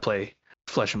forgot how to play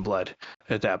Flesh and Blood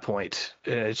at that point.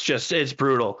 It's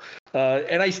brutal.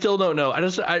 And I still don't know.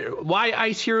 Why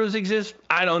Ice Heroes exist,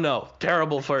 I don't know.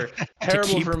 Terrible for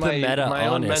my meta my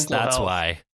own honest, mental that's health.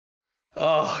 why.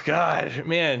 Oh God,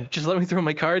 man, just let me throw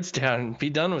my cards down and be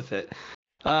done with it.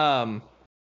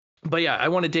 But yeah, I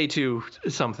want to day 2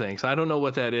 some things. I don't know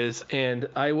what that is, and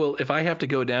I will, if I have to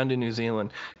go down to New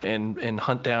Zealand and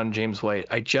hunt down James White.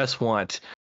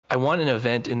 I want an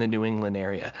event in the New England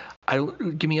area.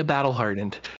 Give me a Battle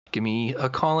Hardened. Give me a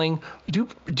Calling.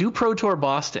 Do Pro Tour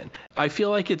Boston. I feel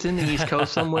like it's in the East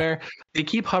Coast somewhere. They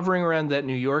keep hovering around that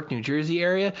New York, New Jersey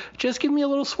area. Just give me a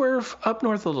little swerve up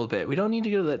north a little bit. We don't need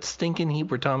to go to that stinking heat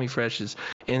where Tommy Fresh is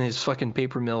in his fucking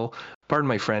paper mill. Pardon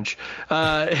my French.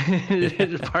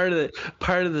 Part of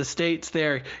the states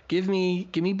there. Give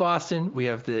me Boston. We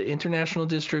have the International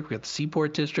District. We have the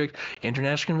Seaport District.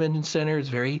 International Convention Center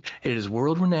it is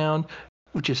world renowned.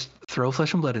 We just throw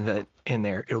Flesh and Blood in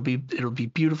there. It'll be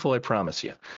beautiful. I promise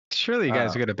you. Surely you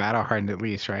guys go to Battle Hardened at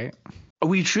least, right?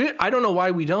 We should. I don't know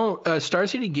why we don't. Star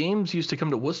City Games used to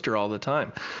come to Worcester all the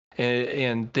time,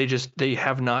 and they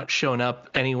have not shown up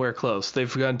anywhere close.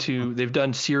 They've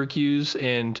done Syracuse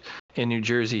and New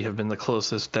Jersey have been the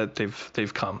closest that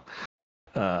they've come,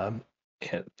 and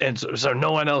so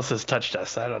no one else has touched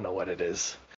us. I don't know what it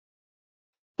is.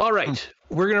 All right,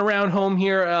 we're gonna round home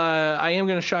here. I am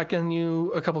gonna shotgun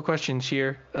you a couple questions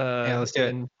here. Yeah, let's do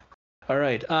it. All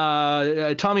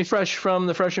right. Tommy Fresh from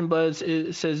the Fresh and Buzz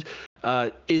says,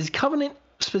 is Covenant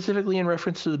specifically in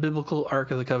reference to the biblical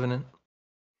Ark of the Covenant?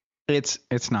 It's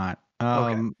not.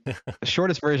 Okay.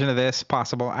 Shortest version of this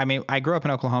possible. I mean, I grew up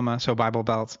in Oklahoma, so Bible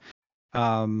Belt,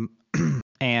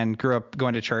 and grew up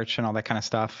going to church and all that kind of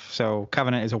stuff. So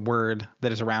Covenant is a word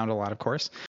that is around a lot, of course.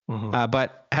 Mm-hmm.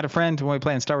 But had a friend when we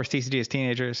played in Star Wars TCG as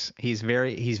teenagers. He's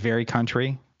very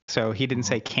country. So he didn't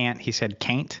say can't. He said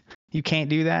can't. You can't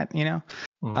do that, you know?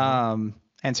 Mm-hmm.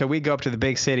 And so we go up to the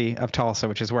big city of Tulsa,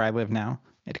 which is where I live now.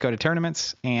 to go to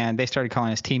tournaments, and they started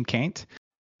calling us Team Caint.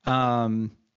 Kind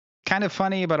of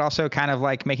funny, but also kind of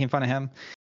like making fun of him.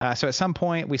 So at some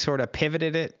point we sort of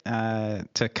pivoted it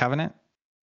to Covenant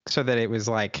so that it was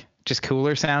like just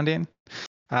cooler sounding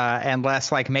and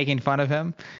less like making fun of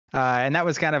him. And that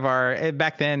was kind of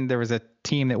back then there was a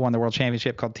team that won the world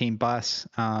championship called Team Bus.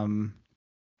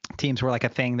 Teams were like a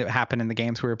thing that happened in the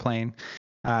games we were playing.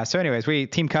 So anyways,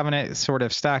 Team Covenant sort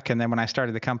of stuck. And then when I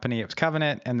started the company, it was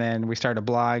Covenant. And then we started a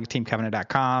blog,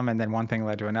 teamcovenant.com. And then one thing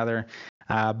led to another.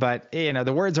 But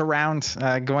the words around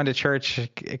going to church,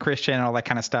 Christian, and all that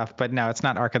kind of stuff. But no, it's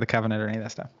not Ark of the Covenant or any of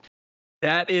that stuff.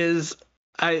 That is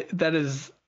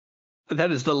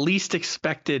the least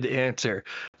expected answer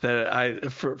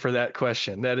for that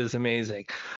question. That is amazing.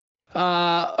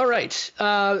 All right.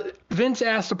 Vince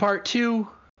asked a part 2.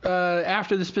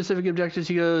 After the specific objectives,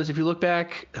 he goes, if you look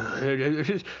back,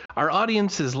 our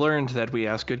audience has learned that we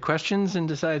ask good questions and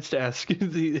decides to ask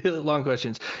the long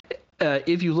questions.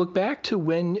 If you look back to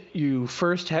when you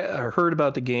first heard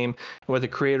about the game and what the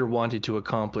creator wanted to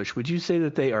accomplish, would you say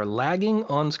that they are lagging,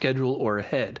 on schedule, or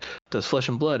ahead? Does Flesh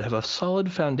and Blood have a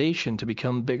solid foundation to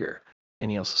become bigger? And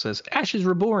he also says, Ashes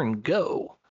Reborn,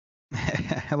 go.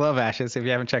 I love Ashes. If you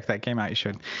haven't checked that game out, you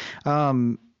should.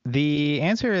 The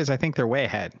answer is I think they're way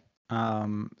ahead.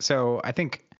 So I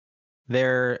think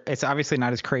it's obviously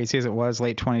not as crazy as it was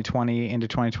late 2020 into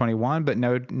 2021, but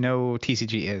no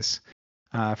TCG is.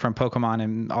 From Pokemon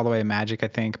and all the way to Magic, I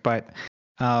think. But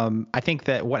I think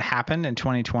that what happened in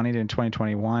 2020 to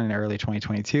 2021 and early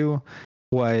 2022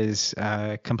 was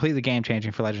completely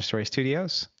game-changing for Legend Story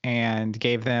Studios and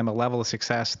gave them a level of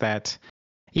success that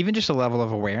even just a level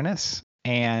of awareness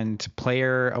and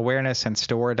player awareness and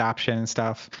store adoption and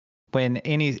stuff.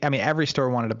 Every store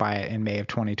wanted to buy it in May of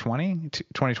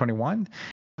 2021.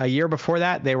 A year before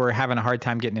that, they were having a hard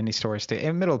time getting any stores in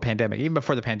the middle of the pandemic, even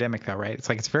before the pandemic though, right?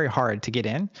 It's very hard to get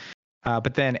in,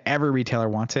 but then every retailer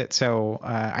wants it. So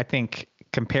I think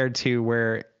compared to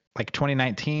where like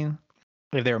 2019,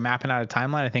 if they were mapping out a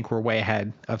timeline, I think we're way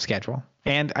ahead of schedule.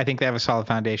 And I think they have a solid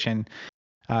foundation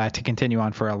to continue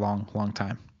on for a long, long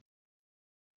time.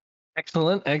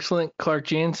 Excellent. Clark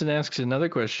Jansen asks another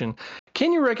question.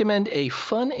 Can you recommend a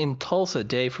fun in Tulsa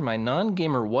day for my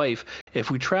non-gamer wife if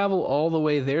we travel all the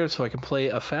way there so I can play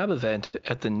a fab event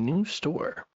at the new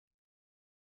store?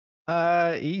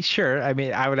 Sure.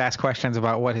 I would ask questions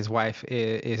about what his wife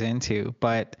is into,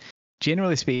 but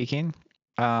generally speaking,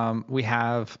 we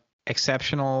have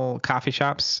exceptional coffee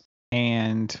shops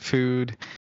and food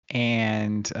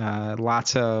and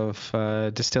lots of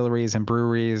distilleries and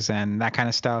breweries and that kind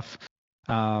of stuff,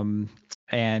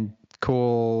 and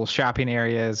cool shopping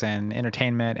areas and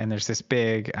entertainment. And there's this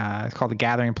big it's called the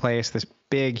Gathering Place, this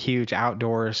big huge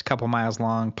outdoors, couple miles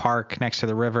long park next to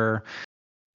the river,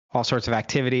 all sorts of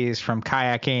activities from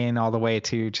kayaking all the way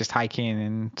to just hiking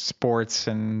and sports,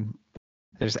 and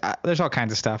there's all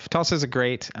kinds of stuff. Tulsa's a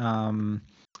great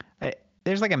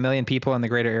there's like 1 million people in the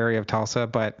greater area of Tulsa,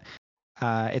 but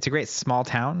it's a great small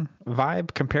town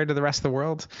vibe compared to the rest of the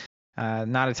world.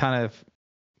 Not a ton of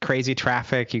crazy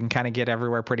traffic. You can kind of get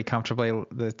everywhere pretty comfortably.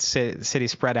 The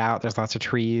city's spread out. There's lots of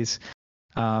trees.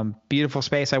 Beautiful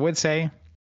space. I would say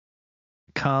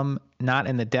come not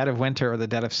in the dead of winter or the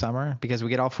dead of summer because we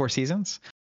get all 4 seasons.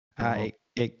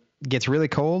 It gets really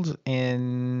cold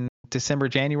in December,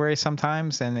 January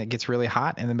sometimes, and it gets really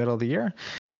hot in the middle of the year.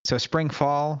 So spring,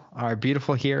 fall are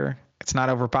beautiful here. It's not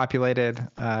overpopulated.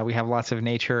 We have lots of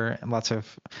nature and lots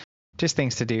of just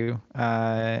things to do.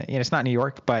 It's not New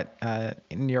York, but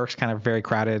New York's kind of very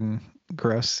crowded and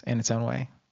gross in its own way.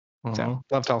 So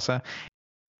love Tulsa.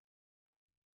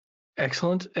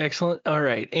 Excellent. All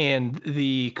right. And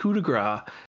the coup de grace,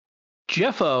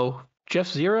 Jeff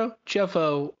Zero,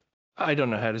 I don't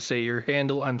know how to say your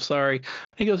handle. I'm sorry.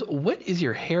 He goes, what is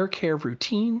your hair care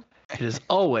routine? It is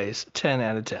always 10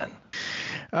 out of 10.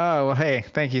 Oh, well, hey,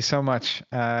 thank you so much.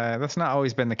 That's not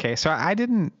always been the case. So I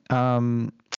didn't,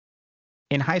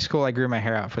 in high school, I grew my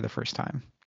hair out for the first time.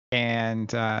 And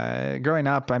growing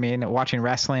up, watching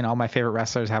wrestling, all my favorite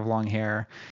wrestlers have long hair.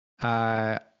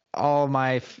 All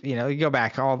my, you go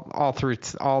back all through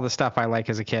all the stuff I like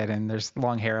as a kid, and there's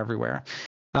long hair everywhere.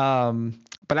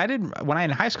 But in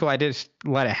high school, I did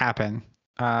let it happen.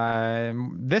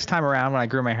 This time around, when I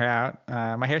grew my hair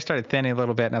out, my hair started thinning a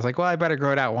little bit, and I was like, well, I better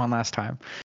grow it out one last time.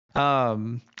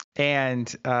 And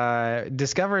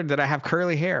discovered that I have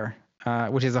curly hair,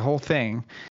 which is a whole thing.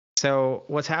 So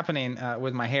what's happening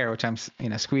with my hair, which I'm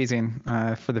squeezing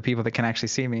for the people that can actually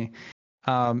see me,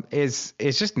 is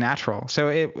just natural. So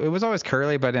it was always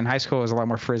curly, but in high school it was a lot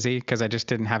more frizzy because I just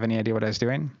didn't have any idea what I was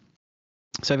doing.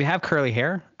 So if you have curly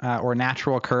hair or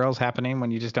natural curls happening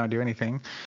when you just don't do anything,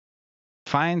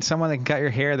 find someone that can cut your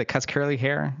hair that cuts curly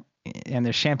hair. And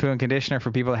there's shampoo and conditioner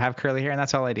for people that have curly hair, and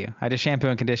that's all I do. I just shampoo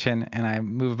and condition, and I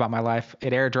move about my life.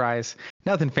 It air dries,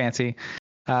 nothing fancy.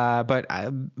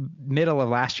 Middle of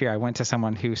last year, I went to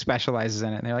someone who specializes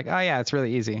in it, and they're like, "Oh yeah, it's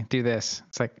really easy. Do this."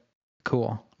 It's like,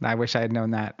 cool. I wish I had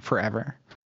known that forever.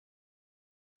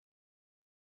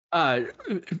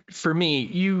 For me,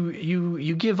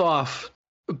 you give off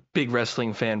big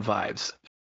wrestling fan vibes.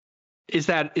 Is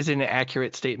it an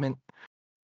accurate statement?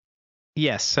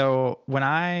 Yes. So when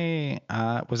I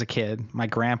was a kid, my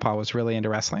grandpa was really into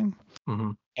wrestling,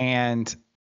 and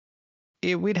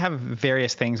we'd have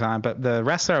various things on, but the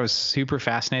wrestler I was super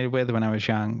fascinated with when I was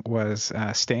young was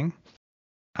Sting.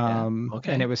 And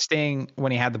it was Sting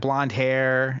when he had the blonde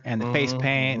hair and the face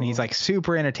paint, and he's like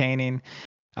super entertaining.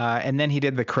 And then he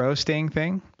did the Crow Sting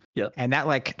thing. Yep. And that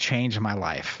like changed my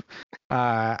life.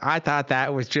 I thought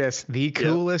that was just the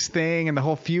coolest thing, and the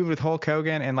whole feud with Hulk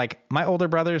Hogan. And like my older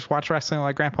brothers watched wrestling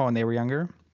like grandpa when they were younger.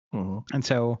 And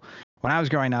so when I was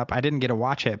growing up, I didn't get to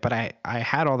watch it, but I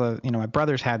had all the, my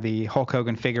brothers had the Hulk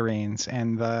Hogan figurines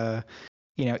and the,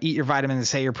 eat your vitamins and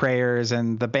say your prayers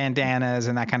and the bandanas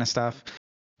and that kind of stuff.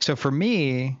 So for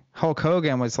me, Hulk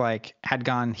Hogan was like, had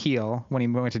gone heel when he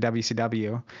went to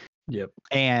WCW. Yep.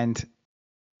 And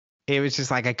it was just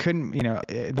like, I couldn't,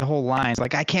 the whole line's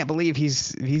like, I can't believe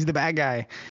he's the bad guy.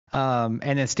 And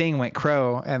then Sting went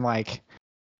Crow, and like,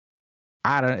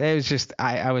 it was just,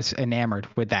 I was enamored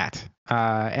with that.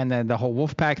 And then the whole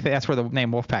Wolfpack thing, that's where the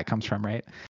name Wolfpack comes from, right?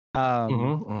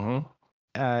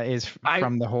 Is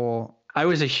from the whole. I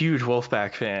was a huge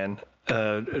Wolfpack fan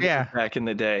back in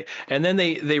the day. And then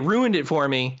they ruined it for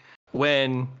me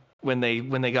when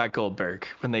they got Goldberg,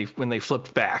 when they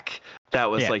flipped back. That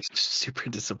was like super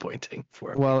disappointing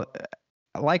for me. Well,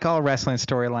 like all wrestling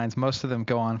storylines, most of them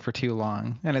go on for too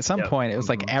long. And at some point, it was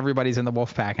like everybody's in the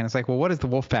Wolfpack, and it's like, well, what is the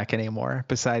Wolfpack anymore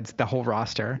besides the whole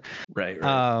roster? Right.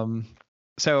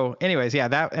 So, anyways,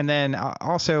 that, and then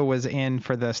also was in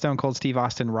for the Stone Cold Steve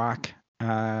Austin Rock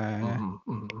era,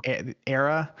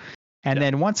 and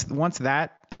then once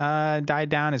that died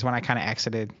down is when I kind of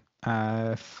exited.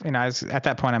 I was at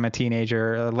that point, I'm a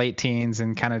teenager, late teens,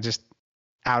 and kind of just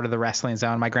out of the wrestling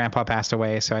zone. My grandpa passed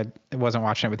away, so I wasn't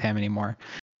watching it with him anymore.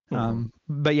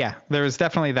 But yeah, there was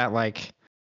definitely that like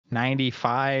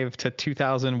 95 to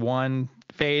 2001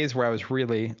 phase where I was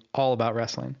really all about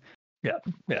wrestling. Yeah.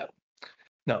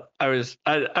 No, I was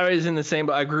in the same,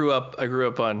 but I grew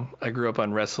up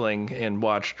on wrestling and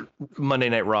watched Monday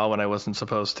Night Raw when I wasn't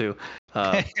supposed to.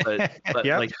 But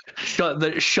like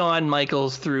the Shawn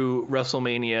Michaels through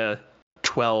WrestleMania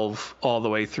 12 all the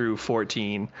way through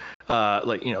 14,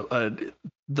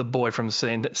 the boy from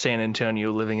San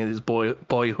Antonio living in his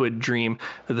boyhood dream,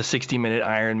 the 60-minute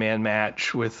Iron Man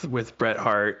match with Bret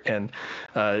Hart and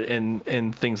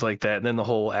things like that. And then the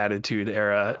whole Attitude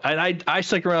Era. And I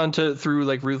stuck around through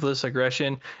like Ruthless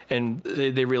Aggression, and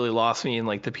they really lost me in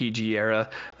like the PG era.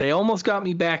 They almost got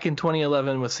me back in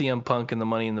 2011 with CM Punk and the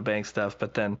Money in the Bank stuff,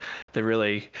 but then they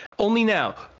really only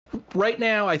now. Right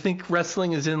now, I think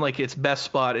wrestling is in like its best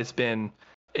spot it's been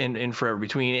in forever.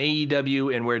 Between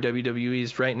AEW and where WWE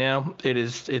is right now,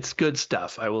 it's good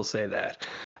stuff. I will say that.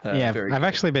 I've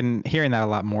actually been hearing that a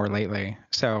lot more lately.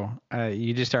 So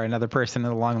you just are another person in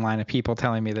the long line of people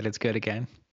telling me that it's good again.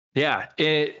 Yeah,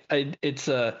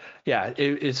 it's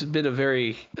been a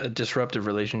very disruptive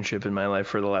relationship in my life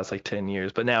for the last like 10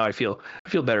 years, but now I feel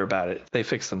better about it. They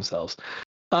fixed themselves.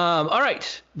 All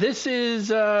right, this is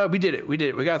we did it. We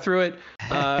got through it.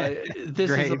 This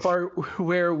is the part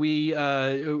where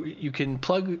you can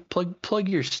plug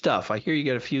your stuff. I hear you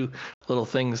got a few little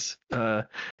things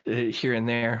here and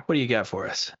there. What do you got for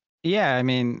us? Yeah, I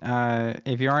mean,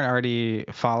 if you aren't already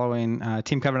following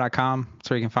teamcovenant.com,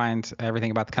 so you can find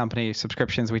everything about the company,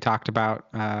 subscriptions we talked about,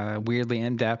 weirdly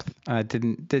in depth.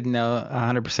 Didn't know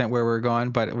 100% where we were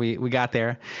going, but we got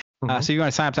there. So you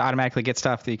want to sign up to automatically get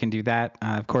stuff, that you can do that.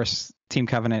 Of course, Team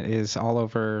Covenant is all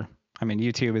over. I mean,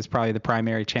 YouTube is probably the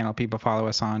primary channel people follow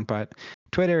us on, but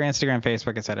Twitter, Instagram,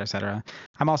 Facebook, et cetera, et cetera.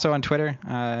 I'm also on Twitter,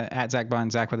 at Zach Bunn,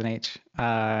 Zach with an H.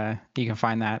 You can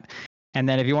find that. And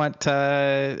then if you want,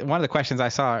 one of the questions I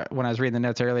saw when I was reading the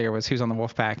notes earlier was who's on the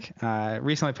Wolfpack.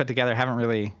 Recently put together, haven't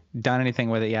really done anything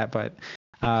with it yet, but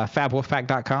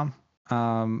fabwolfpack.com.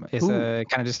 Is a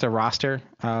kind of just a roster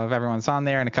of everyone's on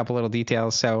there and a couple little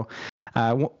details. So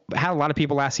had a lot of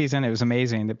people last season. It was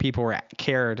amazing that people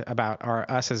cared about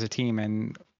us as a team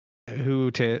and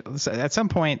so at some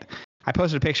point I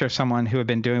posted a picture of someone who had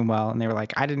been doing well, and they were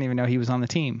like, I didn't even know he was on the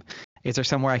team. Is there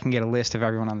somewhere I can get a list of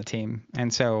everyone on the team?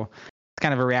 And so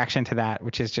kind of a reaction to that,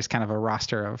 which is just kind of a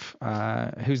roster of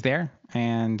who's there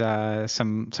and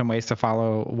some ways to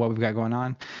follow what we've got going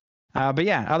on. But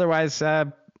yeah, otherwise,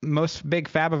 most big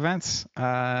Fab events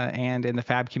and in the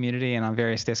Fab community and on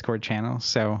various Discord channels.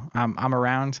 So I'm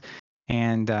around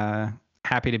and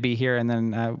happy to be here. And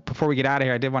then before we get out of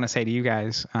here, I did want to say to you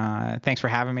guys, thanks for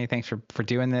having me. Thanks for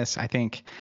doing this. I think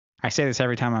I say this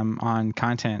every time I'm on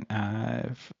content,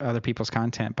 other people's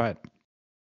content, but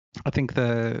I think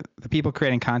the people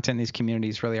creating content in these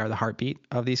communities really are the heartbeat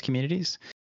of these communities,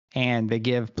 and they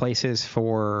give places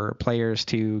for players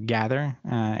to gather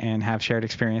and have shared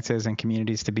experiences and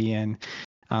communities to be in,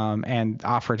 and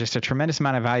offer just a tremendous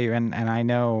amount of value. And I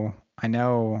know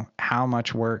how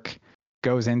much work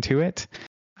goes into it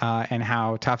and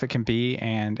how tough it can be.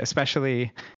 And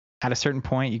especially at a certain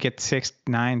point, you get 6,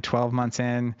 9, 12 months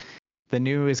in, the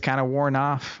new is kind of worn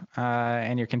off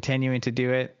and you're continuing to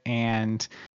do it. And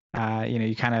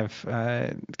you kind of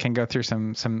can go through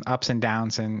some ups and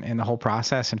downs in the whole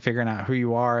process and figuring out who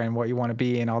you are and what you want to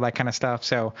be and all that kind of stuff.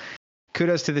 So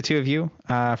kudos to the two of you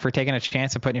for taking a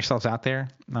chance and putting yourselves out there.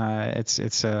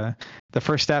 It's the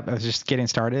first step of just getting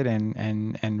started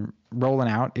and rolling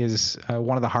out is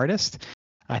one of the hardest.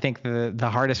 I think the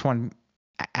hardest one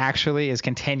actually is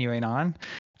continuing on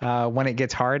when it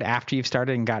gets hard after you've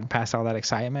started and gotten past all that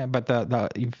excitement. But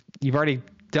you've already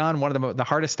done one of the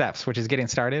hardest steps, which is getting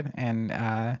started. And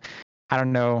I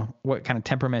don't know what kind of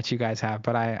temperaments you guys have,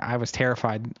 but I was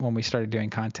terrified when we started doing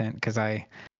content because I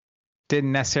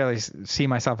didn't necessarily see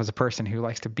myself as a person who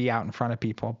likes to be out in front of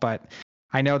people. But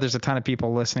I know there's a ton of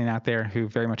people listening out there who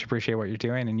very much appreciate what you're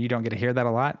doing, and you don't get to hear that a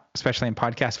lot, especially in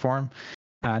podcast form.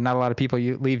 Not a lot of people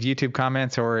leave YouTube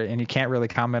comments and you can't really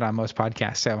comment on most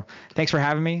podcasts. So thanks for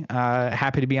having me.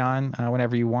 Happy to be on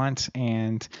whenever you want.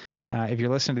 And if you're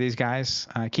listening to these guys,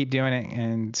 keep doing it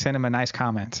and send them a nice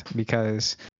comment,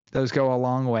 because those go a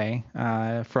long way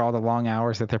for all the long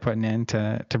hours that they're putting in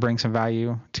to bring some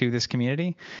value to this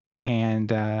community.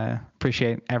 And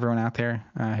appreciate everyone out there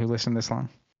who listened this long.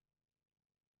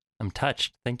 I'm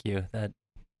touched. Thank you.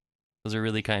 Those are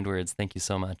really kind words. Thank you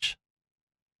so much.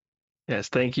 Yes,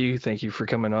 thank you. Thank you for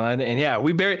coming on. And yeah,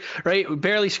 we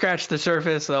barely scratched the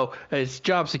surface, though. It's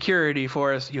job security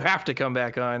for us. You have to come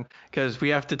back on because we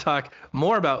have to talk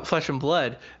more about Flesh and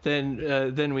Blood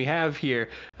than we have here.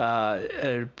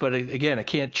 But again, I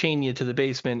can't chain you to the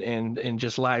basement and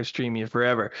just live stream you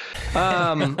forever.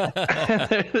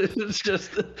 It's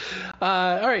just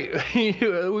all right.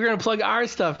 We're gonna plug our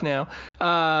stuff now.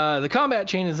 The Combat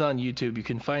Chain is on YouTube. You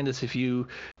can find us if you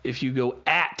go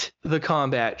at the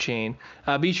Combat Chain.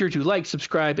 Be sure to like,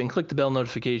 subscribe, and click the bell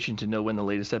notification to know when the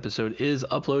latest episode is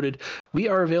uploaded. We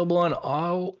are available on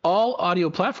all audio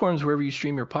platforms wherever you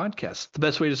stream your podcasts. The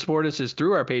best way to support us is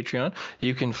through our Patreon.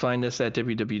 You can find us at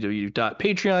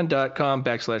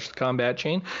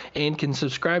www.patreon.com/thecombatchain and can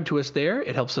subscribe to us there.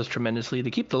 It helps us tremendously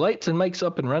to keep the lights and mics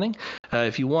up and running.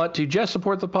 If you want to just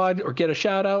support the pod or get a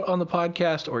shout out on the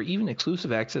podcast or even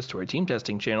exclusive access to our team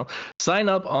testing channel, sign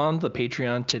up on the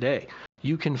Patreon today.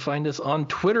 You can find us on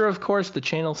Twitter, of course. The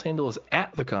channel's handle is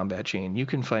at the Combat Chain. You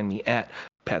can find me at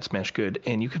Pat Smashgood,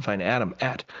 and you can find Adam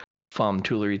at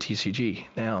FomTooleryTCG.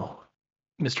 Now,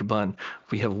 Mr. Bunn,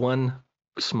 we have one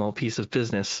small piece of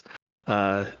business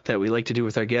that we like to do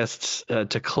with our guests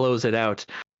to close it out.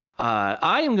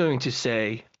 I am going to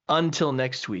say until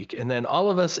next week, and then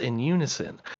all of us in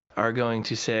unison are going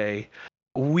to say,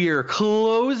 we're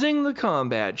closing the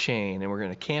Combat Chain, and we're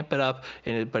going to camp it up,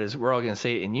 but we're all going to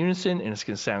say it in unison, and it's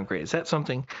going to sound great. Is that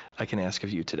something I can ask of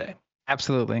you today?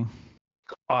 Absolutely.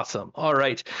 Awesome. All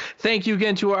right. Thank you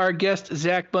again to our guest,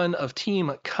 Zach Bunn of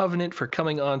Team Covenant, for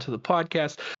coming on to the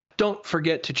podcast. Don't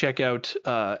forget to check out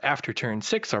After Turn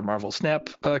 6, our Marvel Snap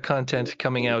content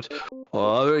coming out.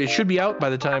 It should be out by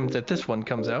the time that this one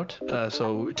comes out,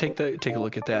 so take a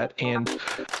look at that. And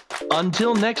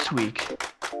until next week,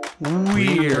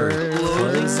 we're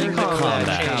closing the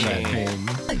Combat Chain.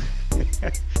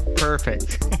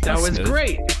 Perfect. That was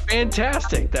great.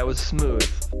 Fantastic. That was smooth.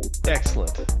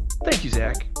 Excellent. Thank you,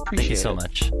 Zach. Appreciate it. Thank you so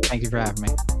much. Thank you for having me.